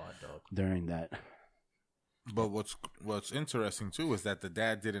 that's hard, dog. During that. But what's interesting too is that the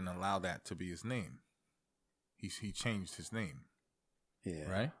dad didn't allow that to be his name. He changed his name. Yeah.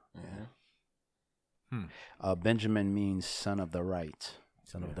 Right? Yeah. Benjamin means son of the right.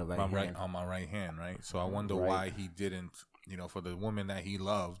 Son of the right hand. On my right hand, right? So I wonder why he didn't, for the woman that he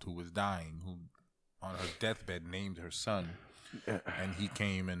loved who was dying, who on her deathbed named her son, and he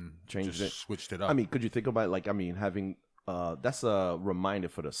came and Changed it. Switched it up. I mean, could you think about having that's a reminder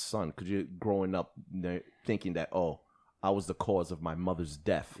for the son. Could you growing up thinking that, I was the cause of my mother's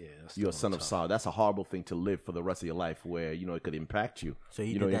death. Yeah, you're a son of sorrow. That's a horrible thing to live for the rest of your life, where it could impact you. So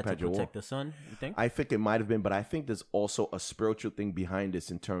he did that to protect the son. You think? I think it might have been, but I think there's also a spiritual thing behind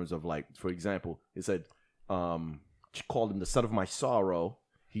this in terms of, like, for example, it said, she called him the son of my sorrow.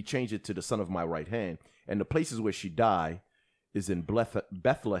 He changed it to the son of my right hand, and the places where she died is in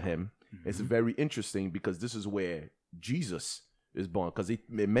Bethlehem. It's very interesting because this is where Jesus is born, because it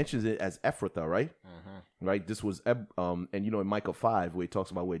mentions it as Ephrathah, right? Right. This was and in Micah 5 where it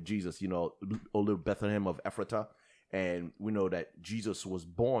talks about where Jesus, O little Bethlehem of Ephrathah, and we know that Jesus was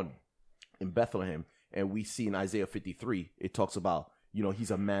born in Bethlehem, and we see in Isaiah 53 it talks about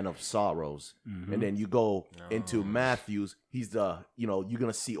he's a man of sorrows, and then you go into Matthew's, he's the you're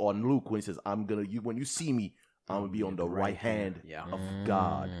gonna see on Luke when he says when you see me, I'm gonna be on the right hand of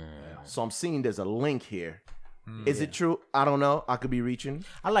God. So I'm seeing there's a link here. Is it true? I don't know. I could be reaching.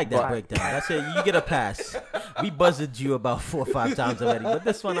 I like that breakdown. That's it. You get a pass. We buzzed you about 4 or 5 times already, but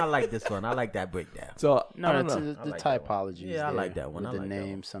this one, I like this one. I like that breakdown. So the typology. Yeah, I like that one. With I the like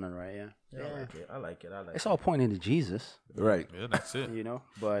name, son and right. Yeah, I like it. It's all pointing to Jesus, right? Yeah, that's it.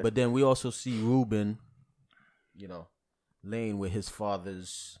 But then we also see Reuben, laying with his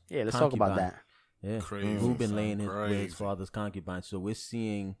father's. Yeah, let's concubine. talk about that. Yeah, Crazy, Reuben laying with his father's concubine. So we're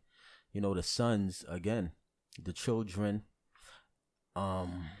seeing, the sons again. The children, yeah.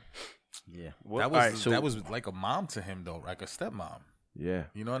 That was like a mom to him though, like a stepmom. Yeah,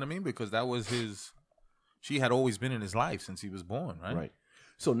 you know what I mean? Because that was she had always been in his life since he was born, right? Right.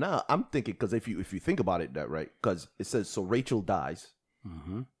 So now I'm thinking, because if you think about it, that right, because it says so Rachel dies,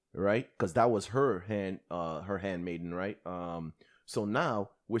 right? Because that was her handmaiden, right? So now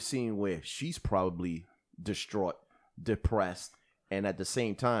we're seeing where she's probably distraught, depressed. And at the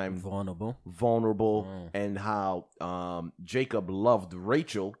same time, vulnerable, and how Jacob loved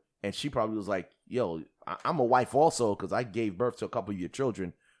Rachel, and she probably was like, "Yo, I'm a wife also because I gave birth to a couple of your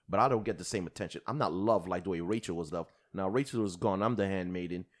children, but I don't get the same attention. I'm not loved like the way Rachel was loved. Now Rachel is gone. I'm the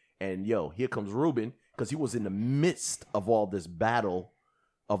handmaiden, and here comes Reuben because he was in the midst of all this battle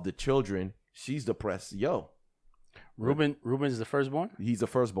of the children. She's depressed. Reuben's the firstborn. He's the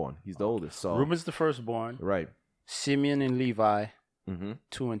firstborn. He's the oldest. So Reuben's the firstborn. Right. Simeon and Levi.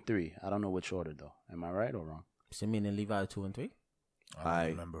 2 and 3. I don't know which order though. Am I right or wrong? Simeon and Levi 2 and 3. I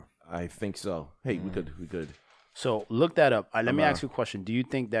remember. I think so. Hey, we could. So look that up. Let me ask you a question. Do you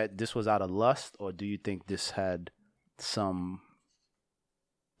think that this was out of lust, or do you think this had some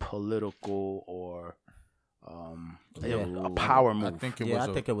political or a power move? I think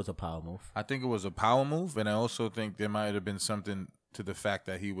it was a power move. I think it was a power move, and I also think there might have been something to the fact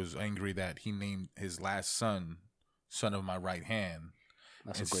that he was angry that he named his last son of my right hand.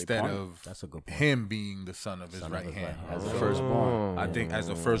 Instead of him being the son of his right hand. As a firstborn. I think as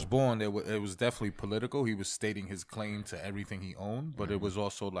a firstborn, it was definitely political. He was stating his claim to everything he owned, but it was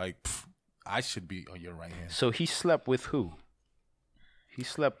also like, I should be on your right hand. So he slept with who? He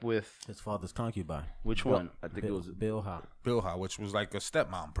slept with his father's concubine. Which one? I think it was Bilhah, which was like a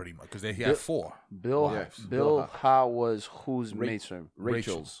stepmom pretty much, because he had 4. Bilhah was whose maidservant?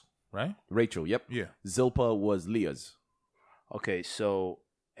 Rachel's. Right? Rachel, yep. Yeah. Zilpah was Leah's. Okay, so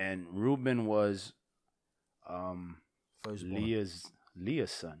and Reuben was Leah's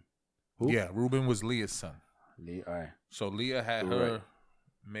son. Who? Yeah, Reuben was Leah's son. All right. So Leah had her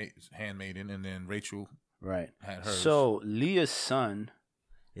handmaiden, and then Rachel had hers. So Leah's son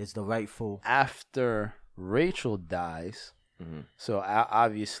is the rightful after Rachel dies. So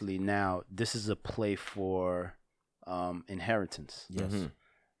obviously now this is a play for inheritance. Yes.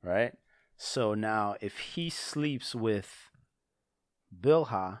 Right? So now if he sleeps with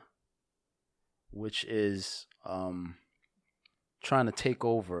Bilhah, which is trying to take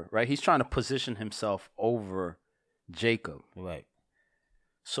over, right? He's trying to position himself over Jacob. Right.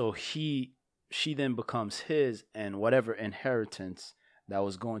 So she then becomes his, and whatever inheritance that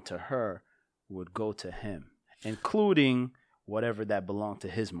was going to her would go to him, including whatever that belonged to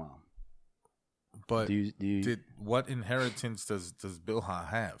his mom. But Do you what inheritance does Bilhah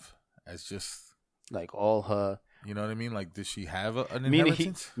have? As just like all her? you know what I mean? Like, does she have an Meaning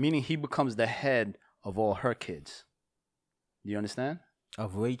inheritance? meaning he becomes the head of all her kids. Do you understand?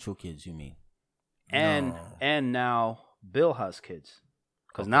 Of Rachel kids, you mean? And No. and now Bilhah's kids,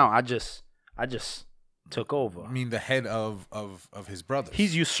 because now I just took over. I mean, the head of his brothers.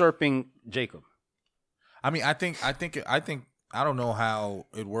 He's usurping Jacob. I mean, I think I don't know how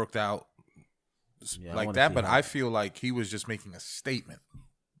it worked out Yeah, I like wanna that, see but how- I feel like he was just making a statement,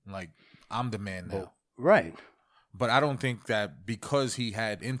 like I'm the man now. Right. But I don't think that because he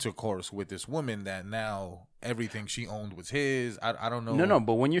had intercourse with this woman that now everything she owned was his. I don't know. No.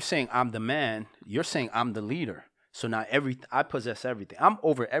 But when you're saying I'm the man, you're saying I'm the leader. So now I possess everything. I'm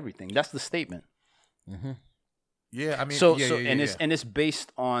over everything. That's the statement. Yeah, I mean, So yeah, yeah, yeah. it's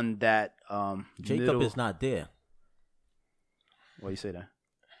based on that. Jacob is not there. Why you say that?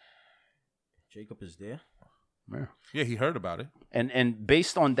 Jacob is there. Yeah, he heard about it. And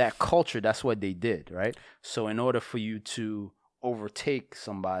based on that culture, that's what they did, right? So in order for you to overtake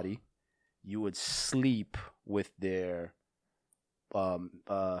somebody, you would sleep with their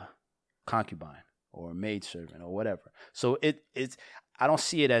concubine or maidservant or whatever. So it's I don't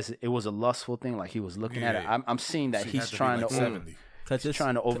see it as it was a lustful thing, like he was looking at it. Yeah. I'm seeing that She he's had to be trying like to 70. he's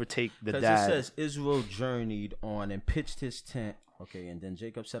trying to overtake the Because dad. it says Israel journeyed on and pitched his tent. Okay, and then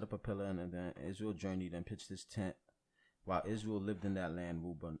Jacob set up a pillar, and then Israel journeyed and pitched his tent while Israel lived in that land.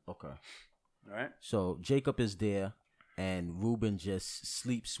 Reuben. Okay. All right. So Jacob is there, and Reuben just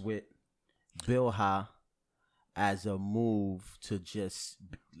sleeps with Bilhah as a move to just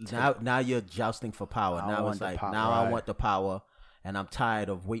now you're jousting for power. I Now want it's the like power, now I right. want the power, and I'm tired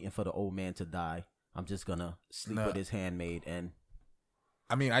of waiting for the old man to die. I'm just gonna sleep No. with his handmaid, and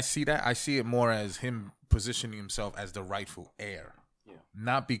I mean, I see that. I see it more as him positioning himself as the rightful heir. Yeah.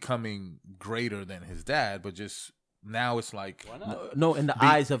 Not becoming greater than his dad, but just now it's like no, in the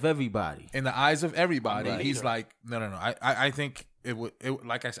eyes of everybody. in the eyes of everybody, Right. he's like, no. I think it would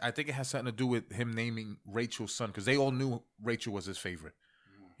like I think it has something to do with him naming Rachel's son because they all knew Rachel was his favorite.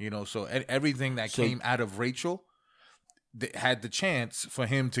 You know, so everything that came out of Rachel had the chance for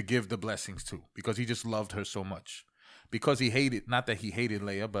him to give the blessings to because he just loved her so much. Because he hated, not that he hated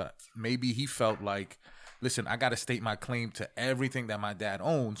Leah, but maybe he felt like, listen, I got to state my claim to everything that my dad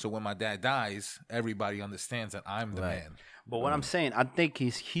owns. So when my dad dies, everybody understands that I'm the man. But what I'm saying, I think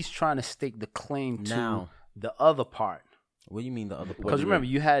he's trying to stake the claim to Now. the other part. What do you mean the other? Because remember,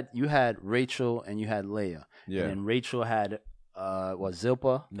 you had Rachel and you had Leah. Yeah. And then Rachel had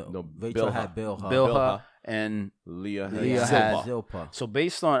Zilpah, no, No, Rachel Bilhah. had Bilhah. Bilhah, and Leah Leah had had Zilpah. so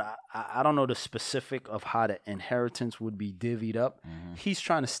based on I don't know the specific of how the inheritance would be divvied up. He's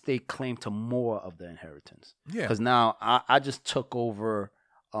trying to stake claim to more of the inheritance. Yeah. Because now I just took over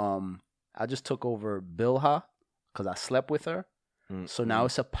Bilhah because I slept with her. So now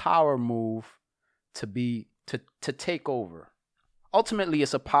it's a power move to take over. Ultimately,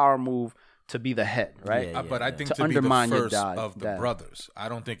 it's a power move to be the head, right? Yeah, But I think To to be the undermine your first dad- of the dad. brothers. I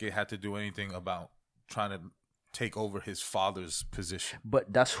don't think it had to do anything about trying to take over his father's position.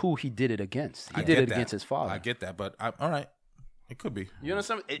 But that's who he did it against. He I did get it that. against his father. I get that, but all right, it could be. You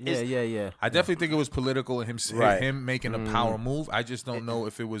understand? Yeah. I definitely think it was political and Right. him making a power move. I just don't know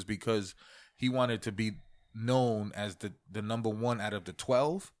if it was because he wanted to be known as the number one out of the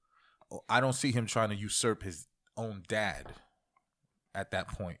 12. I don't see him trying to usurp his own dad at that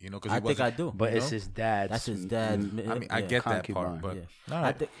point, you know, because I think I do. But You it's know? his dad's. That's his dad. I mean, I Yeah. get that concubine, part, but yeah. all I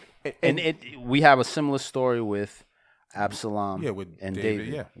right. think And we have a similar story with Absalom Yeah, with and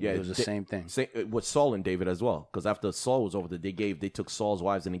David, David. yeah. It was the same thing. with Saul and David as well. Because after Saul was over, they took Saul's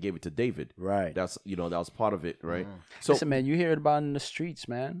wives and they gave it to David. Right. That's that was part of it, right? So Listen, man, you hear it about in the streets,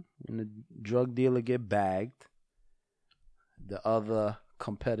 man. When the drug dealer get bagged, the other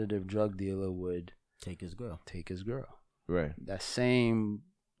competitive drug dealer would take his girl. take his girl. right. That same,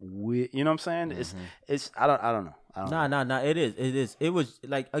 you know what I'm saying? It's I don't know. I don't know. Nah. It is. It was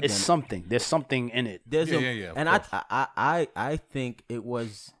like again. It's something. There's something in it. There's Yeah, of and course. I think it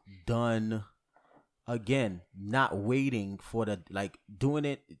was done again, not waiting for doing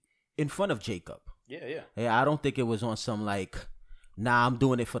it in front of Jacob. Yeah. Hey, I don't think it was on some nah, I'm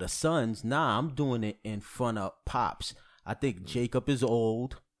doing it for the sons. Nah, I'm doing it in front of Pops. I think Jacob is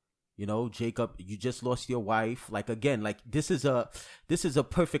old. You know, Jacob, you just lost your wife. This is a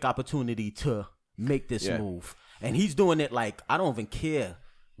perfect opportunity to make this Yeah. move. And he's doing it I don't even care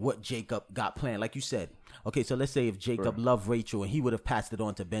what Jacob got planned. Like you said, Okay, so let's say if Jacob loved Rachel and he would have passed it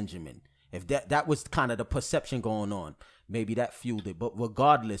on to Benjamin. If that was kind of the perception going on, maybe that fueled it. But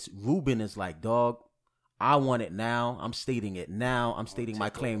regardless, Reuben is like, dog, I want it now. I'm stating it now. I'm stating my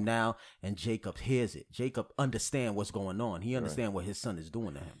claim now. And Jacob hears it. Jacob understands what's going on. He understands what his son is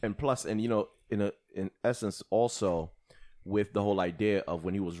doing to him. And plus, and in essence, also with the whole idea of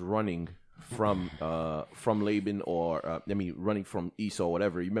when he was running from Laban or running from Esau or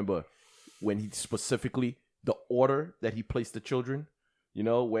whatever. You remember when he specifically the order that he placed the children.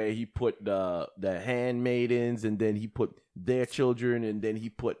 Where he put the handmaidens, and then he put their children, and then he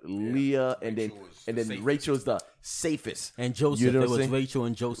put Leah, and then Rachel's the safest. And Joseph, it was Rachel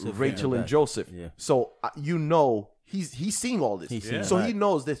and Joseph. Rachel and Joseph. Yeah. So he's seeing all this. He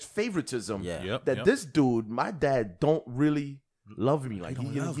knows there's favoritism. Yeah. This dude, my dad, don't really love me. Like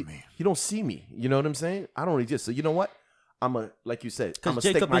he don't see me. You know what I'm saying? I don't exist. So you know what? Like you said, I'm gonna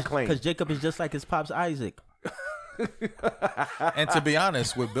stake my claim. Because Jacob is just like his pops Isaac. And to be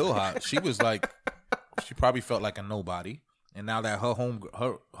honest, with Bilhah, she was like, she probably felt like a nobody. And now that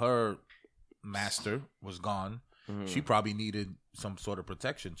her master was gone, she probably needed some sort of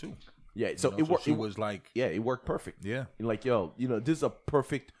protection too. Yeah, so it worked. She was like, it worked perfect. Yeah, like this is a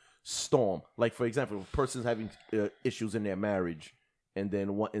perfect storm. Like for example, if a person's having issues in their marriage, and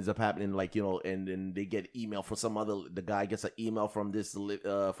then what ends up happening, and then they get email from the guy gets an email from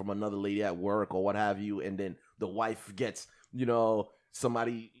from another lady at work or what have you, and then the wife gets,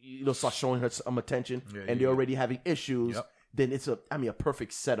 somebody, starts showing her some attention, and they're already having issues. Yep. Then it's a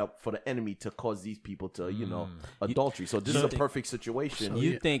perfect setup for the enemy to cause these people to, adultery. So this is a perfect situation.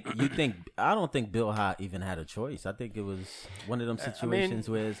 You think? I don't think Bilhah even had a choice. I think it was one of them situations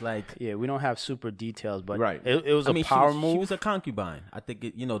where it's like, we don't have super details, but right. it was a power move. She was a concubine. I think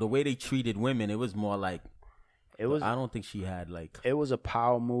the way they treated women, it was more like. I don't think she had like. It was a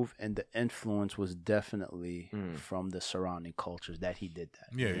power move, and the influence was definitely from the surrounding cultures that he did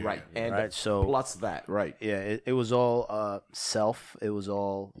that. Yeah. Right. And right. So plus that, right? Yeah, it was all self. It was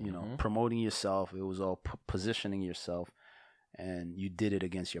all promoting yourself. It was all positioning yourself, and you did it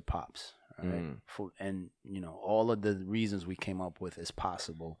against your pops. Right. And all of the reasons we came up with is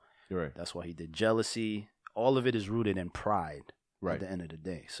possible. Right. That's why he did jealousy. All of it is rooted in pride. Right. At the end of the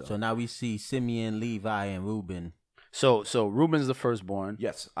day. So now we see Simeon, Levi, and Reuben. So Reuben's the firstborn.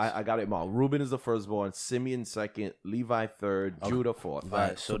 Yes, I got it, Mal. Reuben is the firstborn, Simeon second, Levi third, Judah fourth.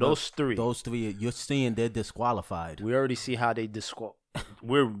 Right. So those three, you're seeing they're disqualified. We already see how they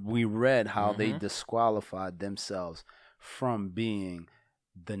we read how they disqualified themselves from being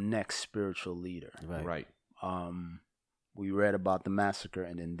the next spiritual leader. Right. We read about the massacre,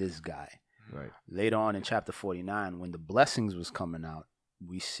 and then this guy. Right. Later on in chapter 49, when the blessings was coming out,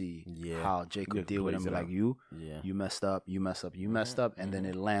 we see how Jacob deal with him like you messed up, and then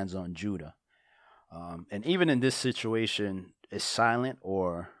it lands on Judah. And even in this situation, it's silent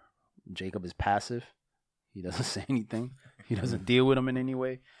or Jacob is passive. He doesn't say anything. He doesn't deal with him in any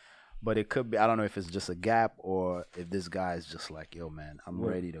way. But it could be, I don't know if it's just a gap or if this guy is just like, yo, man, I'm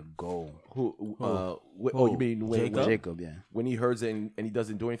ready to go. You mean when Jacob, yeah. When he hears it and he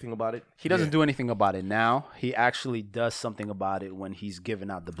doesn't do anything about it? He doesn't do anything about it now. He actually does something about it when he's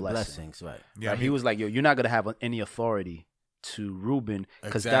giving out the blessings. Right. Yeah, he was like, yo, you're not going to have any authority to Reuben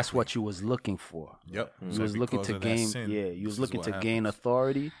because that's what you was looking for. Yep. You was looking to gain, you was looking to gain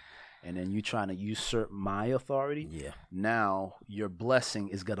authority. And then you trying to usurp my authority. Yeah. Now your blessing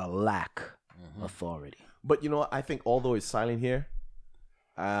is gonna lack authority. But I think although it's silent here,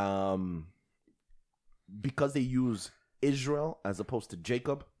 because they use Israel as opposed to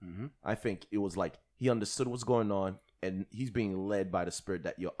Jacob, I think it was like he understood what's going on, and he's being led by the Spirit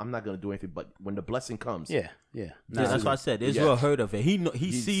that I'm not gonna do anything. But when the blessing comes, that's why I said Israel heard of it.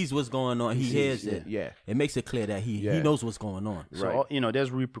 He sees what's going on. He hears it. Yeah, it makes it clear that he knows what's going on. So there's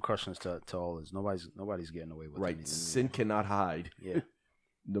repercussions to all this. Nobody's getting away with it. Right. Sin cannot hide. Yeah,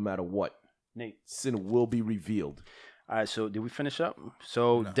 no matter what. Nate, sin will be revealed. All right. So did we finish up?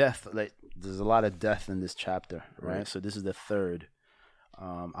 So death. Like there's a lot of death in this chapter, right? So this is the third.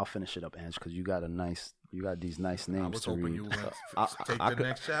 I'll finish it up, Ange, because you got these nice names. I was to hoping read. you were going to take the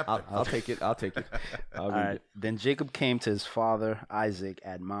next chapter. I'll take it. I'll read it. Then Jacob came to his father Isaac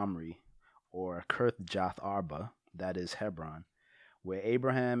at Mamre, or Kirjath Arba, that is Hebron, where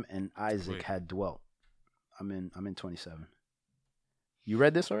Abraham and Isaac had dwelt. I'm in 27. You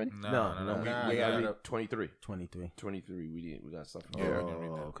read this already? No. We got 23. 23. We got stuff. Yeah, I didn't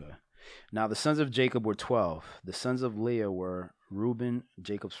read that. Okay. Now the sons of Jacob were 12. The sons of Leah were Reuben,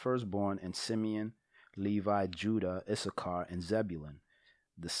 Jacob's firstborn, and Simeon, Levi, Judah, Issachar, and Zebulun.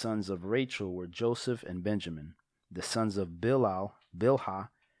 The sons of Rachel were Joseph and Benjamin. The sons of Bilhah,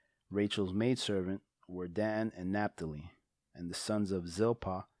 Rachel's maidservant, were Dan and Naphtali. And the sons of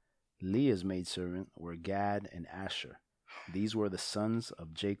Zilpah, Leah's maidservant, were Gad and Asher. These were the sons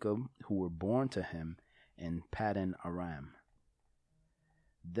of Jacob who were born to him in Paddan Aram.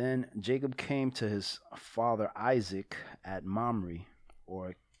 Then Jacob came to his father Isaac at Mamre,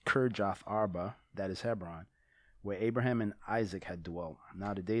 or Kirjath Arba, that is Hebron, where Abraham and Isaac had dwelt.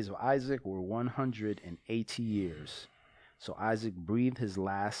 Now the days of Isaac were 180 years. So Isaac breathed his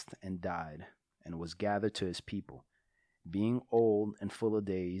last and died, and was gathered to his people, being old and full of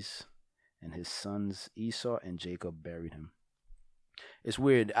days, and his sons Esau and Jacob buried him. It's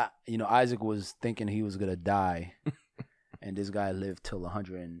weird. Isaac was thinking he was going to die, and this guy lived till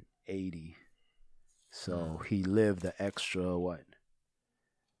 180. So he lived the extra,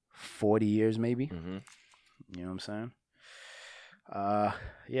 40 years maybe? Mm-hmm. You know what I'm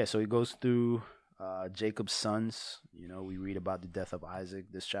saying? So he goes through Jacob's sons. We read about the death of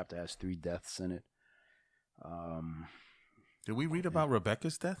Isaac. This chapter has 3 deaths in it. Did we read about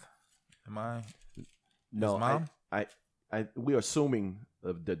Rebecca's death? No, his mom? we're assuming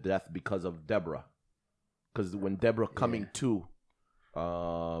of the death because of Deborah. Because when Deborah coming to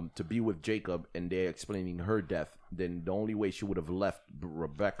be with Jacob and they're explaining her death, then the only way she would have left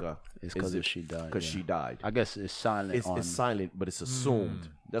Rebecca is because she died. Because she died. I guess it's silent. It's silent, but it's assumed.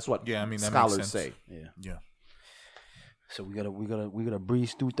 That's what that scholars makes sense. say. Yeah. So we gotta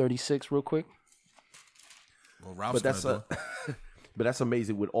breeze through 36 real quick. Well, Ralph's But that's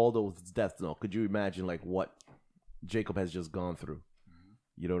amazing with all those deaths. No, could you imagine what Jacob has just gone through?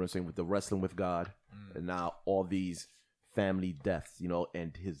 You know what I'm saying? With the wrestling with God, and now all these family deaths.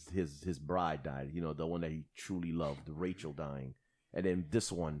 And his bride died. The one that he truly loved, Rachel, dying, and then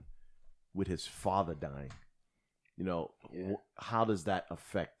this one with his father dying. How does that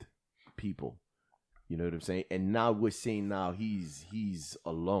affect people? You know what I'm saying? And now we're seeing he's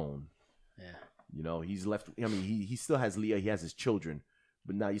alone. Yeah. He's left. I mean, he still has Leah. He has his children,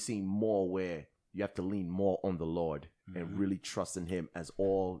 but now you're seeing more where you have to lean more on the Lord and really trust in Him as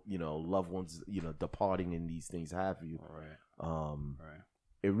all loved ones departing in these things have you. Right. Right.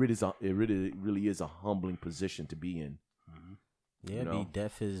 It really is a humbling position to be in. Yeah,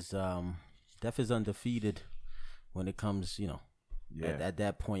 death is undefeated when it comes, at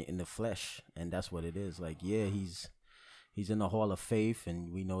that point in the flesh, and that's what it is. He's in the hall of faith,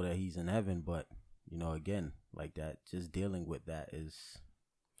 and we know that he's in heaven. But again, like that, just dealing with that is,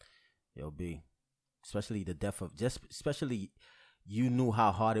 especially the death of especially you knew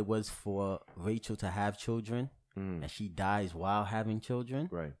how hard it was for Rachel to have children, and she dies while having children.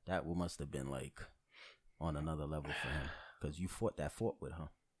 Right. That must have been on another level for him, because you fought with her.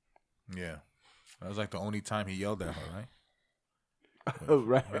 Yeah. That was the only time he yelled at her, right?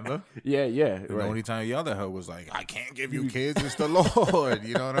 Right. Remember? Yeah. Right. The only time he yelled at her was I can't give you kids, it's the Lord.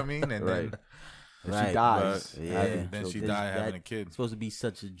 You know what I mean? And right. then She dies. Then she died having a kid. It's supposed to be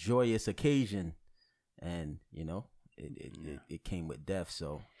such a joyous occasion, and it came with death.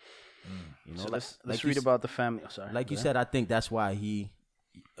 So So let's read about the family. Oh, sorry. Like you said, I think that's why you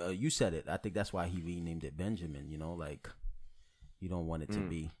said it. I think that's why he renamed it Benjamin. You don't want it to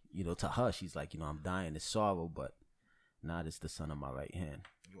be. To her, she's I'm dying of sorrow, but now it's the son of my right hand.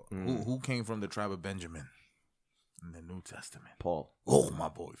 Who came from the tribe of Benjamin in the New Testament? Paul. Oh, my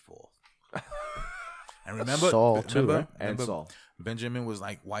boy, Paul. And remember Saul too, right? And Saul. Benjamin was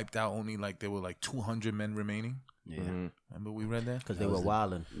wiped out. Only there were 200 men remaining. Yeah. Remember we read that? Because they were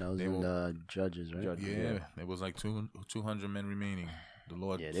wilding. That was in the Judges, right? Yeah, there was 200 men remaining. The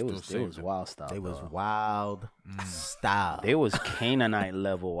Lord they was wild style. They was wild style. They was Canaanite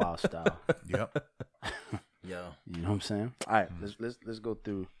level wild style. Yep. Yeah. You know what I'm saying? All right, let's go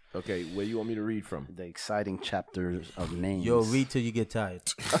through. Okay, where you want me to read from? The exciting chapters of names. Yo, read till you get tired.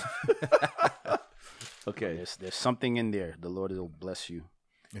 Okay. There's something in there. The Lord will bless you.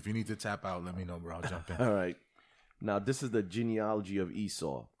 If you need to tap out, let me know, bro. I'll jump in. All right. Now, this is the genealogy of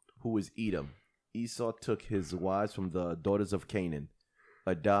Esau, who is Edom. Esau took his wives from the daughters of Canaan.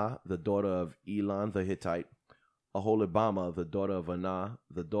 Adah, the daughter of Elon the Hittite. Aholibamah, the daughter of Anah,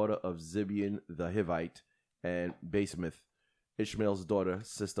 the daughter of Zibeon the Hivite, and Basemath, Ishmael's daughter,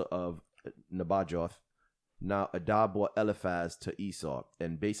 sister of Nebajoth. Now Adah bore Eliphaz to Esau,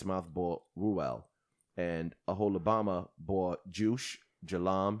 and Basemath bore Ruel, and Aholibamah bore Jush,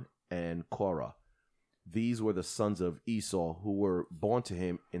 Jalam, and Korah. These were the sons of Esau who were born to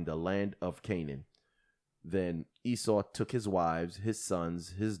him in the land of Canaan. Then Esau took his wives, his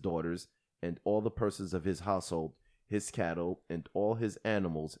sons, his daughters, and all the persons of his household, his cattle, and all his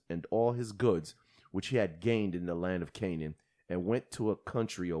animals, and all his goods, which he had gained in the land of Canaan, and went to a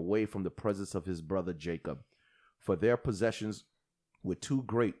country away from the presence of his brother Jacob. For their possessions were too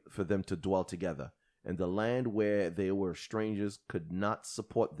great for them to dwell together, and the land where they were strangers could not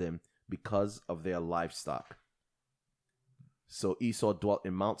support them because of their livestock. So Esau dwelt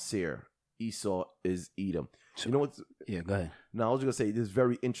in Mount Seir. Esau is Edom. You know what's... Yeah, go ahead. Now, I was going to say, this is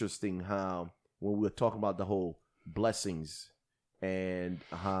very interesting how when we were talking about the whole blessings and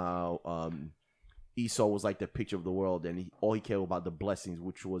how Esau was like the picture of the world, and all he cared about the blessings,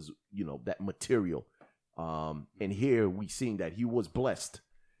 which was, that material. And here we seeing that he was blessed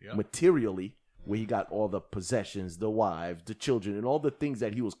materially, where he got all the possessions, the wives, the children, and all the things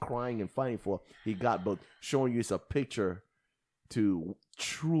that he was crying and fighting for, he got. But showing you it's a picture to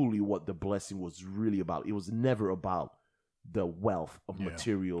truly what the blessing was really about. It was never about the wealth of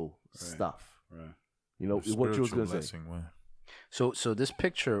material stuff. Right. What you was going to say. So this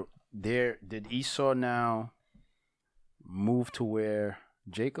picture there, did Esau now move to where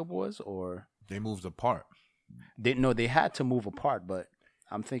Jacob was, or they moved apart? They had to move apart, but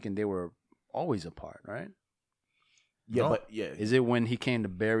I'm thinking they were always apart, right? Yeah, No. but yeah. Is it when he came to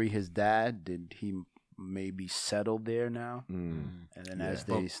bury his dad? Did he maybe settle there now? And then as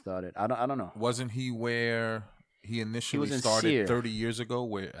they started, I don't know. Wasn't he where he initially was in started Seir. 30 years ago,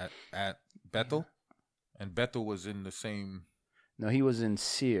 where at Bethel? And Bethel was in the same... No, he was in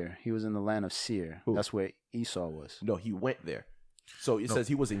Seir. He was in the land of Seir. Who? That's where Esau was. No, he went there. So it says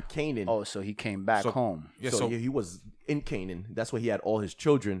he was in Canaan. Oh, so he came back home. Yeah, so he was in Canaan. That's where he had all his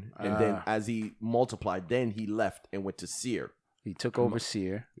children. And then as he multiplied, then he left and went to Seir. He took over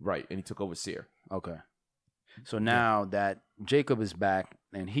Seir. Right, and he took over Seir. Okay. So now that Jacob is back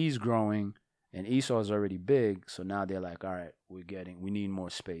and he's growing and Esau is already big, so now they're like, all right, we need more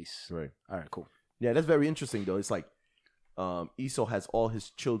space. Right. All right, cool. Yeah, that's very interesting, though. It's like Esau has all his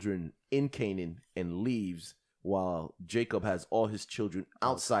children in Canaan and leaves, while Jacob has all his children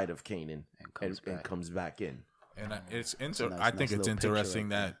outside of Canaan and comes back in. And I think nice it's little picture interesting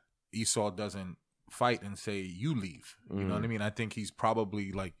right that Esau doesn't fight and say, you leave. You know what I mean? I think he's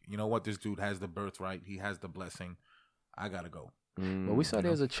probably like, you know what? This dude has the birthright. He has the blessing. I got to go. But we saw there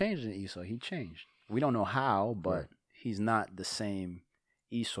was a change in Esau. He changed. We don't know how, but he's not the same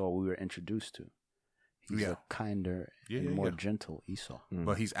Esau we were introduced to. He's a kinder and more gentle Esau.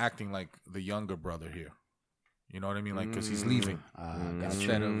 But he's acting like the younger brother here. You know what I mean? Like, because he's leaving.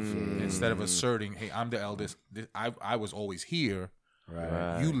 Instead of asserting, hey, I'm the eldest. I was always here.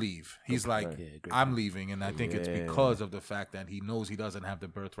 Right. You leave. He's like, I'm leaving. And I think it's because of the fact that he knows he doesn't have the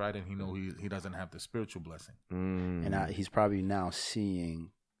birthright and he knows he doesn't have the spiritual blessing. And he's probably now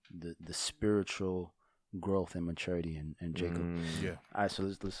seeing the spiritual growth and maturity in Jacob. Yeah. All right, so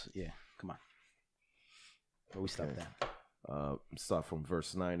let's come on. Where we stop that? Start from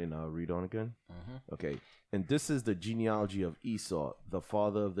verse 9 and I'll read on again. Okay. And this is the genealogy of Esau, the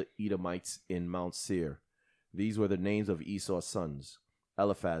father of the Edomites in Mount Seir. These were the names of Esau's sons: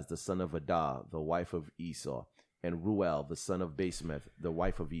 Eliphaz, the son of Adah, the wife of Esau, and Ruel, the son of Basemath, the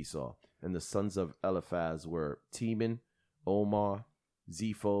wife of Esau. And the sons of Eliphaz were Teman, Omar,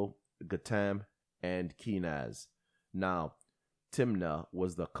 Zepho, Gatam, and Kenaz. Now, Timnah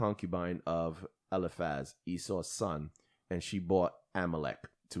was the concubine of Eliphaz, Esau's son, and she bore Amalek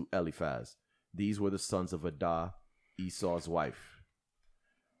to Eliphaz. These were the sons of Adah, Esau's wife.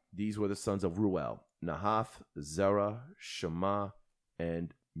 These were the sons of Ruel: Nahath, Zerah, Shema,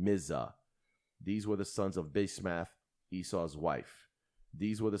 and Mizah. These were the sons of Basemath, Esau's wife.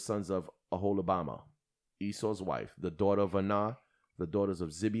 These were the sons of Aholibamah, Esau's wife, the daughter of Anah, the daughters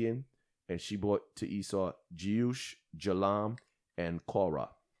of Zibeon, and she bore to Esau Jeush, Jalam, and Korah.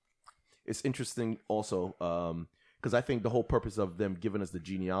 It's interesting also because I think the whole purpose of them giving us the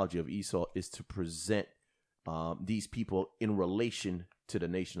genealogy of Esau is to present these people in relation to the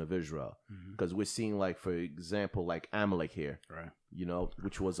nation of Israel. Because we're seeing, like, for example, like Amalek here, Right.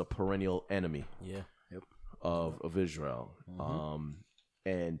 which was a perennial enemy of Israel.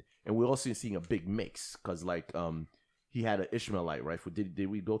 And we're also seeing a big mix because, like, he had an Ishmaelite, right? Did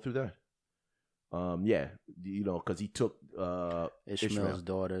we go through that? Because he took Ishmael's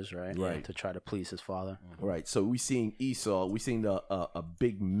daughters, right? Right. To try to please his father. Right. So we're seeing Esau. We're seeing a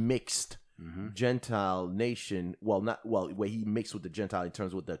big mixed Gentile nation. Where he mixed with the Gentile in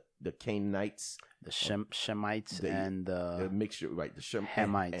terms with the Canaanites, The Shemites and the mixture, right? The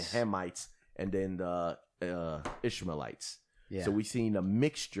Hamites. and then the Ishmaelites. Yeah. So we're seeing a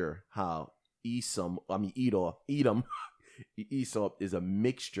mixture. How Esau is a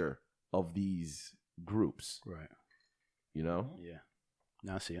mixture of these groups. Right. Yeah.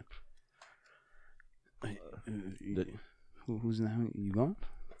 Now I see it. Who's now? You going?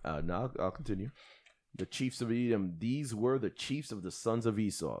 Now I'll continue. The chiefs of Edom, these were the chiefs of the sons of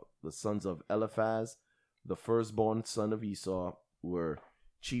Esau. The sons of Eliphaz, the firstborn son of Esau, were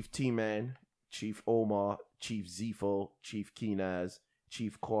Chief Teman, Chief Omar, Chief Zepho, Chief Kenaz,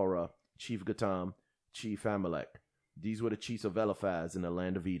 Chief Korah, Chief Gatam, Chief Amalek. These were the chiefs of Eliphaz in the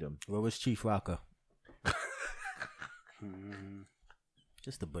land of Edom. Where was Chief Rocker?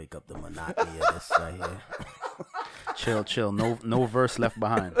 Just to break up the monotony of this right here. Chill. No verse left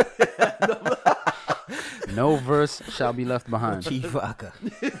behind. No verse shall be left behind. Chief Rocker.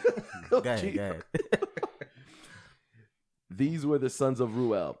 Go ahead. These were the sons of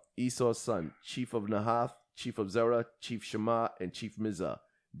Ruel, Esau's son, chief of Nahath, chief of Zerah, chief Shema, and chief Mizah.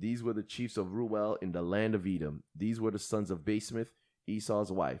 These were the chiefs of Ruel in the land of Edom. These were the sons of Basemath,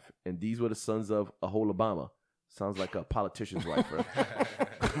 Esau's wife. And these were the sons of Aholabama. Sounds like a politician's wife, right?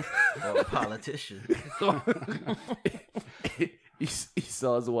 Or a politician.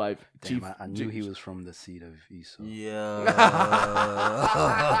 Esau's wife. Damn, Chief, I knew he was from the seed of Esau. Yeah.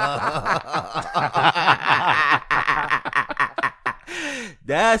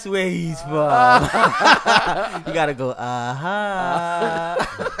 That's where he's from. You gotta go,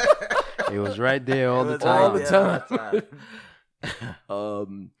 It was right there all the time.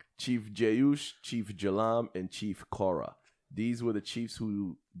 Chief Jeush, Chief Jalam, and Chief Korah. These were the chiefs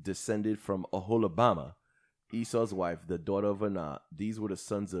who descended from Aholabama, Esau's wife, the daughter of Anah. These were the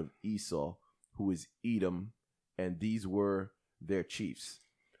sons of Esau, who is Edom, and these were their chiefs.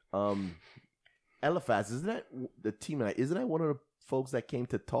 Eliphaz, isn't that the Temanite? Isn't that one of the folks that came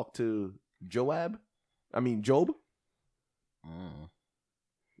to talk to Job? The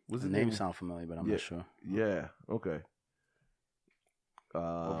name sound familiar, but I'm not sure. Yeah. Okay.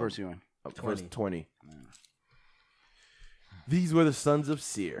 What verse you in? Verse 20. These were the sons of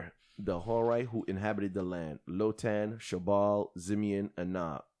Seir, the Horite who inhabited the land: Lotan, Shobal, Zimeon,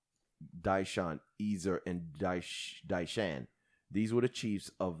 Anah, Dishan, Ezer, and Dishan. These were the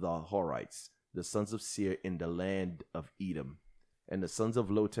chiefs of the Horites, the sons of Seir in the land of Edom. And the sons of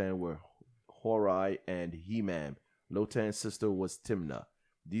Lotan were Hori and Hemam. Lotan's sister was Timnah.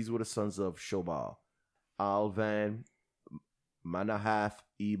 These were the sons of Shobal: Alvan, Manahath,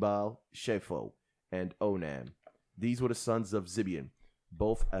 Ebal, Shepho, and Onam. These were the sons of Zibeon,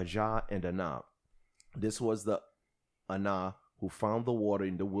 both Ajah and Anah. This was the Anah who found the water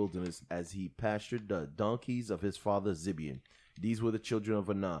in the wilderness as he pastured the donkeys of his father Zibeon. These were the children of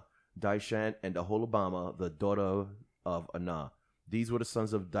Anah, Dishan and Aholabama, the daughter of Anah. These were the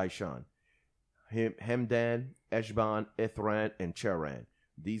sons of Dishan: Hemdan, Eshban, Ithran, and Cheran.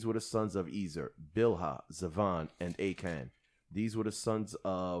 These were the sons of Ezer: Bilhah, Zavan, and Achan. These were the sons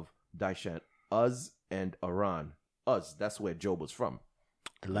of Dishan: Uz and Aran. Uz, that's where Job was from.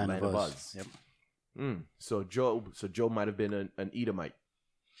 The land of Uz. Yep. So Job might have been an Edomite.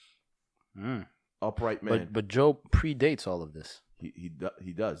 Upright man. But Job predates all of this. He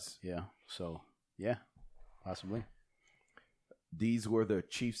does. Yeah. So, yeah, possibly. These were the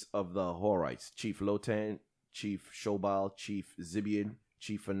chiefs of the Horites: Chief Lotan, Chief Shobal, Chief Zibeon,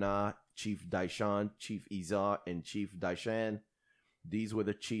 Chief Anah, Chief Dishan, Chief Ezer, and Chief Dishan. These were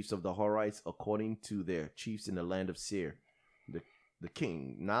the chiefs of the Horites according to their chiefs in the land of Seir, the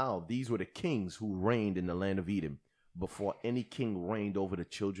king. Now, these were the kings who reigned in the land of Edom before any king reigned over the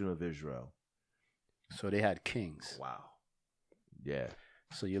children of Israel. So they had kings. Wow. Yeah.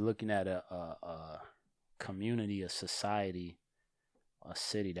 So you're looking at a community, a society, a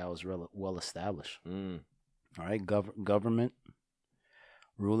city that was well established. All right, government,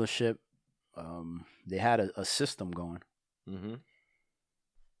 rulership. They had a system going. Mm-hmm.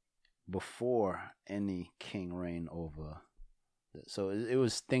 Before any king reigned over. So it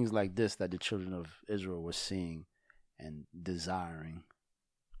was things like this that the children of Israel were seeing and desiring.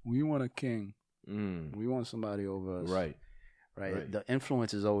 We want a king. We want somebody over us. Right. The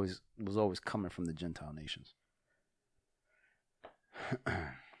influence was always coming from the Gentile nations.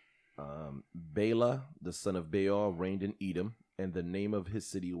 Bela, the son of Beor, reigned in Edom, and the name of his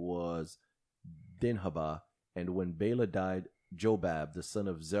city was Dinhabah. And when Bela died, Jobab, the son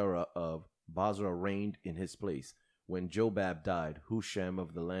of Zerah of Basra, reigned in his place. When Jobab died, Husham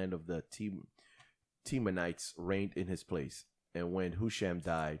of the land of the Temanites reigned in his place. And when Husham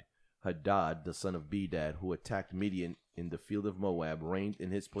died, Hadad, the son of Bedad, who attacked Midian in the field of Moab, reigned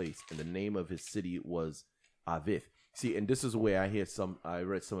in his place. And the name of his city was Avith. See, and this is where I read some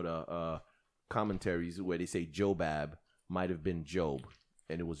of the commentaries where they say Jobab might have been Job.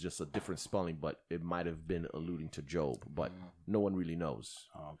 And it was just a different spelling, but it might have been alluding to Job. But no one really knows.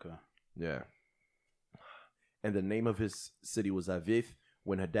 Oh, okay. Yeah. And the name of his city was Avith.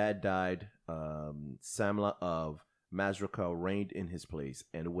 When Hadad died, Samlah of Masrekah reigned in his place.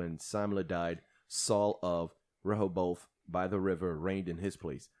 And when Samlah died, Saul of Rehoboth by the river reigned in his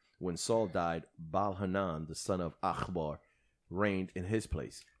place. When Saul died, Baal-Hanan, the son of Achbar, reigned in his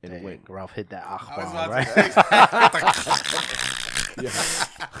place. And Dang, when Ralph hit that I was Akbar, about right? to say,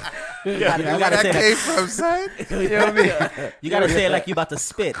 You where gotta that say came that. from, son? You know what I mean? You gotta say it like you about to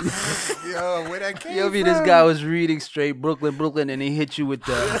spit. Yo, where that came You know what I mean? from? This guy was reading straight Brooklyn, and he hit you with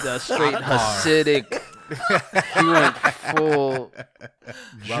the straight Hasidic. He went full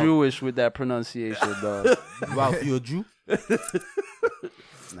Jewish with that pronunciation, dog. Ralph, you a Jew?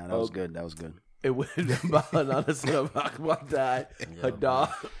 Nah, that was good. That was good. it when Baal son of Akbar died,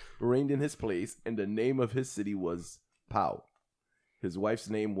 Hadar reigned in his place, and the name of his city was Pau. His wife's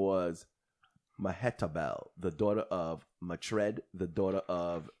name was Mehetabel, the daughter of Matred, the daughter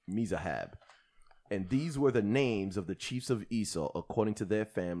of Mizahab. And these were the names of the chiefs of Esau according to their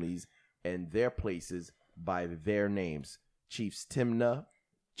families and their places by their names. Chiefs Timnah,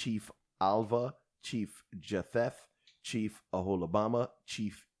 Chief Alva, Chief Japheth, Chief Aholabama,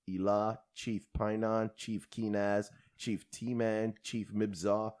 Chief Elah, Chief Pinon, Chief Kenaz, Chief Teman, Chief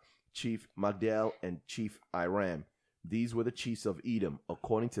Mibzar, Chief Magdal, and Chief Iram. These were the chiefs of Edom,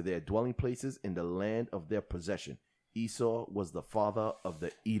 according to their dwelling places in the land of their possession. Esau was the father of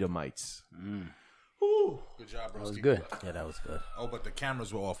the Edomites. Good job, bro. That was good. Yeah, that was good. Oh, but the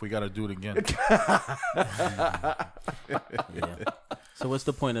cameras were off. We got to do it again. Yeah. So what's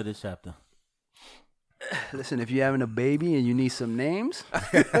the point of this chapter? Listen, if you're having a baby and you need some names,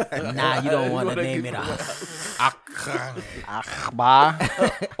 Nah, you don't want to name it Akbar,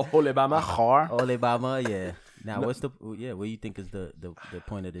 Oholebama. Akhar. Olebama. Yeah. Now, what's the what do you think is the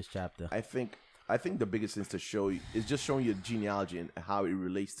point of this chapter? I think the biggest thing is to show you is just showing you the genealogy and how it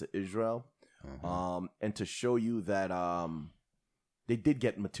relates to Israel, and to show you that they did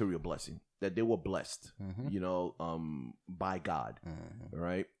get material blessing, that they were blessed, by God,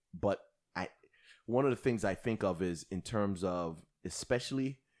 right? But one of the things I think of is in terms of,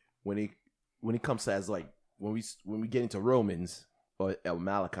 especially when it comes to as like when we get into Romans or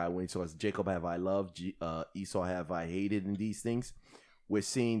Malachi, when it says Jacob have I loved, Esau have I hated, and these things, we're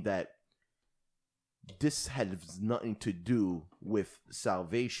seeing that this has nothing to do with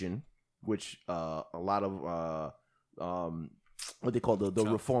salvation, which a lot of what they call the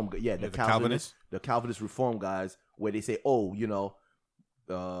reform, the Calvinists? the Calvinist reform guys, where they say, oh,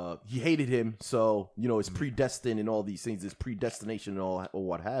 he hated him, so it's predestined and all these things, it's predestination and all, or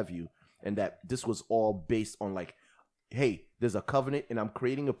what have you, and that this was all based on like, hey, there's a covenant and I'm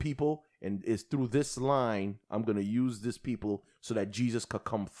creating a people, and it's through this line I'm gonna use this people so that Jesus could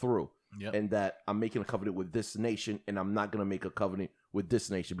come through. Yep. And that I'm making a covenant with this nation, and I'm not gonna make a covenant with this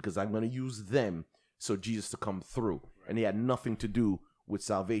nation because I'm gonna use them so Jesus to come through. And he had nothing to do with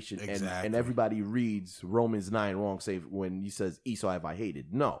salvation. Exactly. And everybody reads Romans 9 wrong, say when he says Esau have I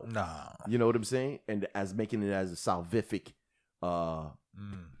hated. No. Nah. You know what I'm saying? And as making it as a salvific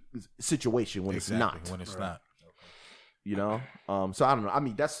situation when Exactly, it's not. when it's not. So I don't know. I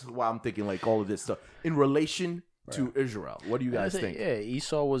mean, that's why I'm thinking like all of this stuff in relation to Israel. What do you guys think? Yeah,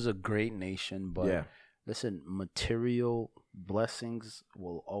 Esau was a great nation, but Yeah. listen, material blessings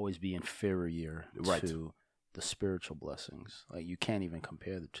will always be inferior Right. to the spiritual blessings. Like you can't even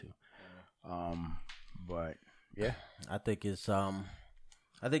compare the two. But yeah, I think it's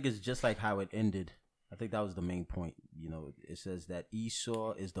just like how it ended. I think that was the main point. It says that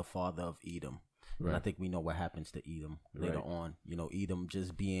Esau is the father of Edom. Right. And I think we know what happens to Edom later Right. on. Edom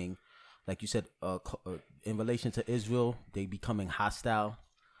just being, like you said, in relation to Israel, they becoming hostile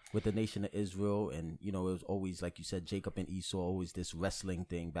with the nation of Israel. And, it was always, like you said, Jacob and Esau, always this wrestling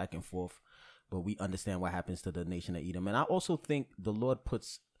thing back and forth. But we understand what happens to the nation of Edom. And I also think the Lord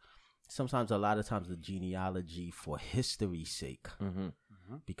puts a lot of times the genealogy for history's sake.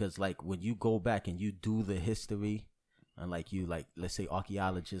 Because like when you go back and you do the history, and let's say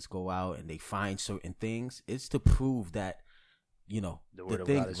archaeologists go out and they find certain things, it's to prove that the word of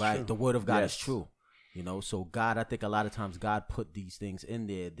thing, God is right? true. The word of God is Yes. true. So God, I think a lot of times God put these things in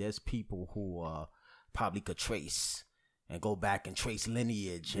there. There's people who probably could trace and go back and trace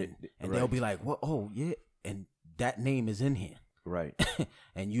lineage, and they'll be like, "What? Oh, yeah," and that name is in here, Right.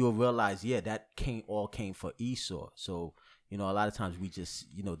 and you'll realize, that all came for Esau. So a lot of times we just,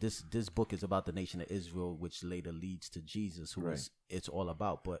 this book is about the nation of Israel, which later leads to Jesus, who is it's all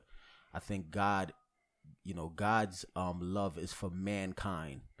about. But I think God, God's love is for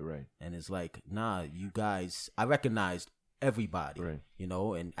mankind, Right. and it's like, nah, you guys, I recognized everybody, Right.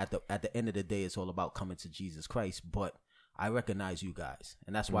 and at the end of the day, it's all about coming to Jesus Christ, but I recognize you guys.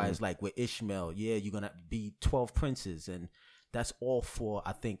 And that's why it's like with Ishmael, you're going to be 12 princes, and that's all for,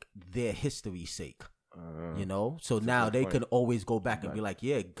 I think, their history's sake. So now they can always go back and be like,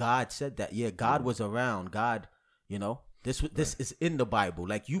 God said that. God was around. God, this is in the Bible.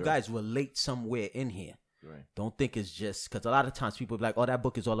 Like you guys relate somewhere in here. Right. Don't think it's just because a lot of times people be like, "Oh, that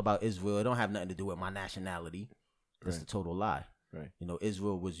book is all about Israel. It don't have nothing to do with my nationality." That's a total lie. Right. You know,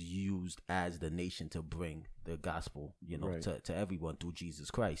 Israel was used as the nation to bring the gospel, you know, Right. to everyone through Jesus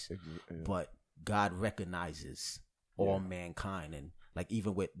Christ. Yeah. But God recognizes all mankind, and like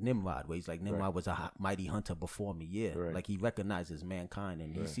even with Nimrod, where he's like, Nimrod was a mighty hunter before me. Yeah, Right. like he recognizes mankind,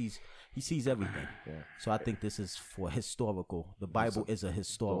 and he sees everything. Yeah. So I think this is for historical. The Bible is a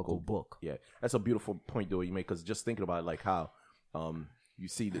historical book. Yeah, that's a beautiful point though you make, because just thinking about like how you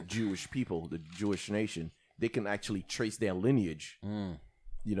see the Jewish people, the Jewish nation, they can actually trace their lineage,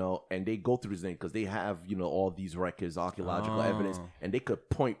 you know, and they go through this thing because they have, you know, all these records, archaeological evidence, and they could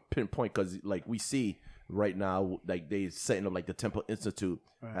pinpoint because like we see right now, like they setting up like the Temple Institute,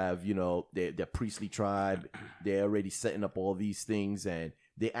 have, you know, their priestly tribe, they're already setting up all these things, and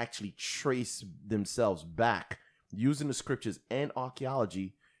they actually trace themselves back using the scriptures and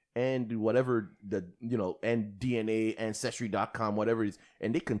archaeology and whatever the, you know, and DNA, ancestry.com, whatever it is,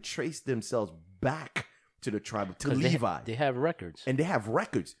 and they can trace themselves back to the tribe, to Levi. They have records. And they have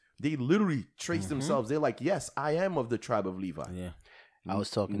records. They literally trace themselves. They're like, yes, I am of the tribe of Levi. Yeah. I was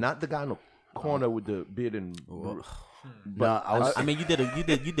talking. Not the guy in the corner with the beard and... But I mean, you did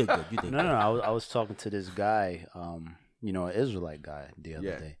good. You did No, I was talking to this guy, you know, an Israelite guy the other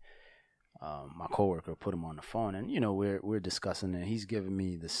Yeah. day. My coworker put him on the phone, and you know, we're discussing it. He's giving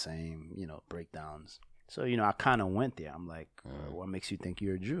me the same, you know, breakdowns. So you know, I kind of went there. I'm like, what makes you think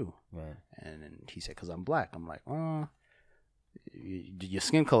you're a Jew? Right. And then he said, because I'm black. I'm like, your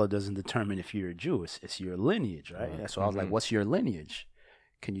skin color doesn't determine if you're a Jew. It's your lineage, right? So I was like, what's your lineage?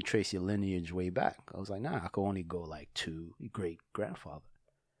 Can you trace your lineage way back? I was like, nah, I could only go like to great grandfather.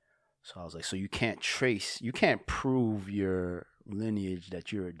 So I was like, so you can't prove your lineage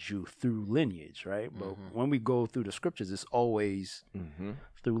that you're a Jew through lineage, right? But when we go through the scriptures, it's always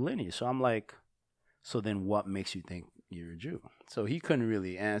through lineage. So I'm like, so then what makes you think you're a Jew? So he couldn't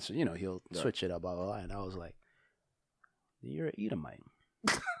really answer, you know, he'll switch it up, blah, blah, blah. And I was like, you're an Edomite.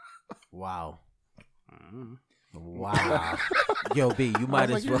 Wow. Wow. Yo, B, you might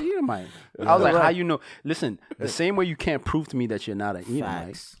I was as like, well. you're an Edomite. I was like, how you know? Listen, the same way you can't prove to me that you're not an Edomite,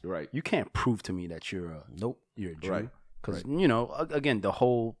 Facts. Right. you can't prove to me that you're a Nope. Jew. Right. Because, you know, again, the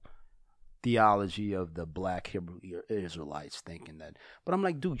whole theology of the black Hebrew Israelites thinking that. But I'm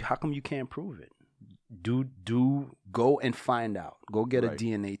like, dude, how come you can't prove it? Do go and find out. Go get a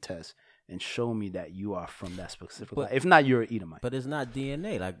DNA test and show me that you are from that specific line. If not, you're an Edomite. But it's not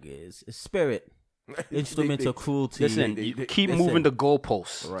DNA. Like it's spirit. Instrumental cruelty. Listen, you keep moving the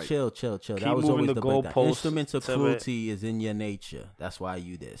goalposts. Right. Chill. Keep That was moving always the the breakdown. goalposts Instrumental to it. cruelty is in your nature. That's why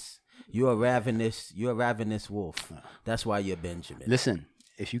you this. You're a ravenous wolf. That's why you're Benjamin. Listen,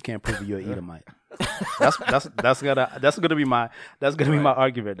 if you can't prove it, you're an Edomite. That's gonna be my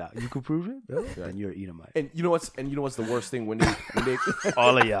argument now. You can prove it, then you're an Edomite. And you know what's the worst thing when they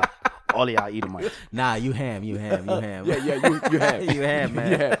All of y'all Edomites. Nah, you ham. you have You ham,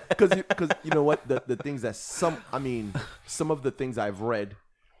 man. yeah, because you know what, the things that some of the things I've read,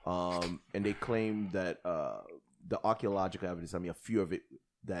 and they claim that the archaeological evidence, a few of it,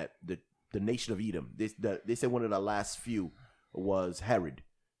 that the nation of Edom, they said one of the last few was Herod,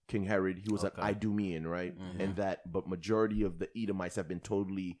 King Herod. He was an Idumean, right? And but majority of the Edomites have been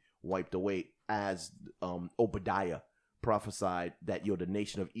totally wiped away, as Obadiah prophesied that the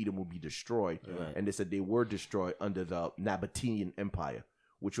nation of Edom will be destroyed. Right. And they said they were destroyed under the Nabatean Empire,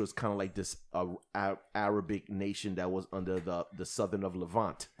 which was kind of like this Arabic nation that was under the southern of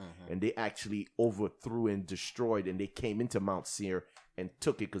Levant. And they actually overthrew and destroyed, and they came into Mount Seir and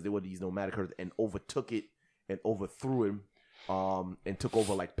took it, because they were these nomadic herds, and overtook it and overthrew him, and took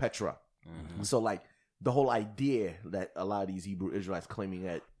over like Petra. So like the whole idea that a lot of these Hebrew Israelites claiming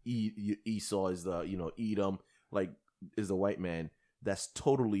that Esau is the, Edom, like, is the white man, that's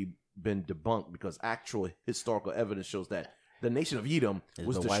totally been debunked, because actual historical evidence shows that the nation of Edom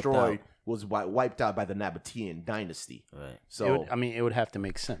was destroyed, was wiped out by the Nabatean dynasty. Right. So it would have to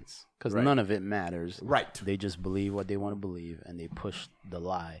make sense, because Right. none of it matters. Right. They just believe what they want to believe, and they push the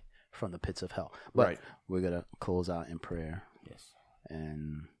lie from the pits of hell. But Right. we're gonna close out in prayer, Yes.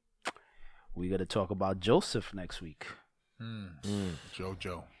 and we got to talk about Joseph next week.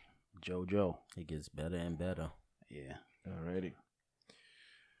 Jojo. It gets better and better. Yeah. Alrighty.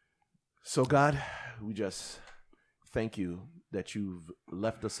 So God, we just thank you that you've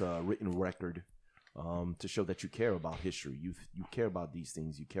left us a written record, to show that you care about history. You care about these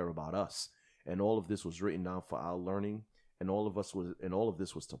things. You care about us, and all of this was written down for our learning, and all of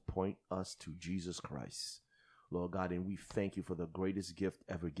this was to point us to Jesus Christ, Lord God. And we thank you for the greatest gift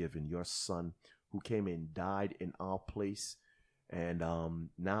ever given, your Son, who came and died in our place, And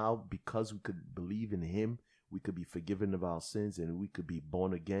now, because we could believe in him, we could be forgiven of our sins and we could be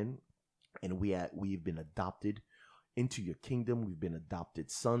born again. And we've been adopted into your kingdom. We've been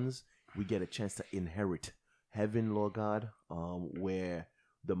adopted sons. We get a chance to inherit heaven, Lord God, where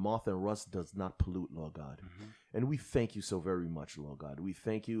the moth and rust does not pollute, Lord God. And we thank you so very much, Lord God. We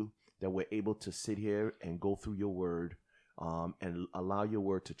thank you that we're able to sit here and go through your word and allow your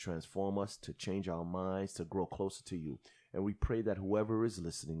word to transform us, to change our minds, to grow closer to you. And we pray that whoever is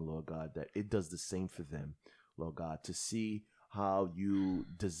listening, Lord God, that it does the same for them, Lord God, to see how you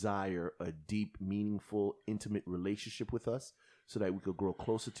desire a deep, meaningful, intimate relationship with us so that we could grow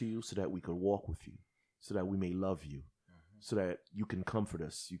closer to you, so that we could walk with you, so that we may love you, so that you can comfort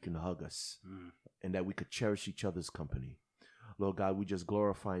us, you can hug us, and that we could cherish each other's company. Lord God, we just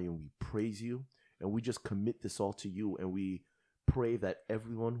glorify you and we praise you, and we just commit this all to you, and we pray that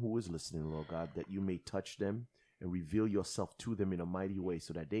everyone who is listening, Lord God, that you may touch them and reveal yourself to them in a mighty way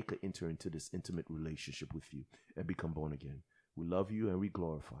so that they could enter into this intimate relationship with you and become born again. We love you and we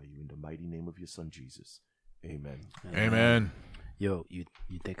glorify you in the mighty name of your son, Jesus. Amen. Amen. Yo, you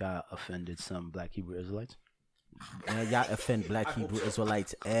think I offended some Black Hebrew Israelites? Y'all offend Black Hebrew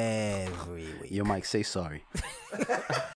Israelites every week. Yo, Mike, say sorry.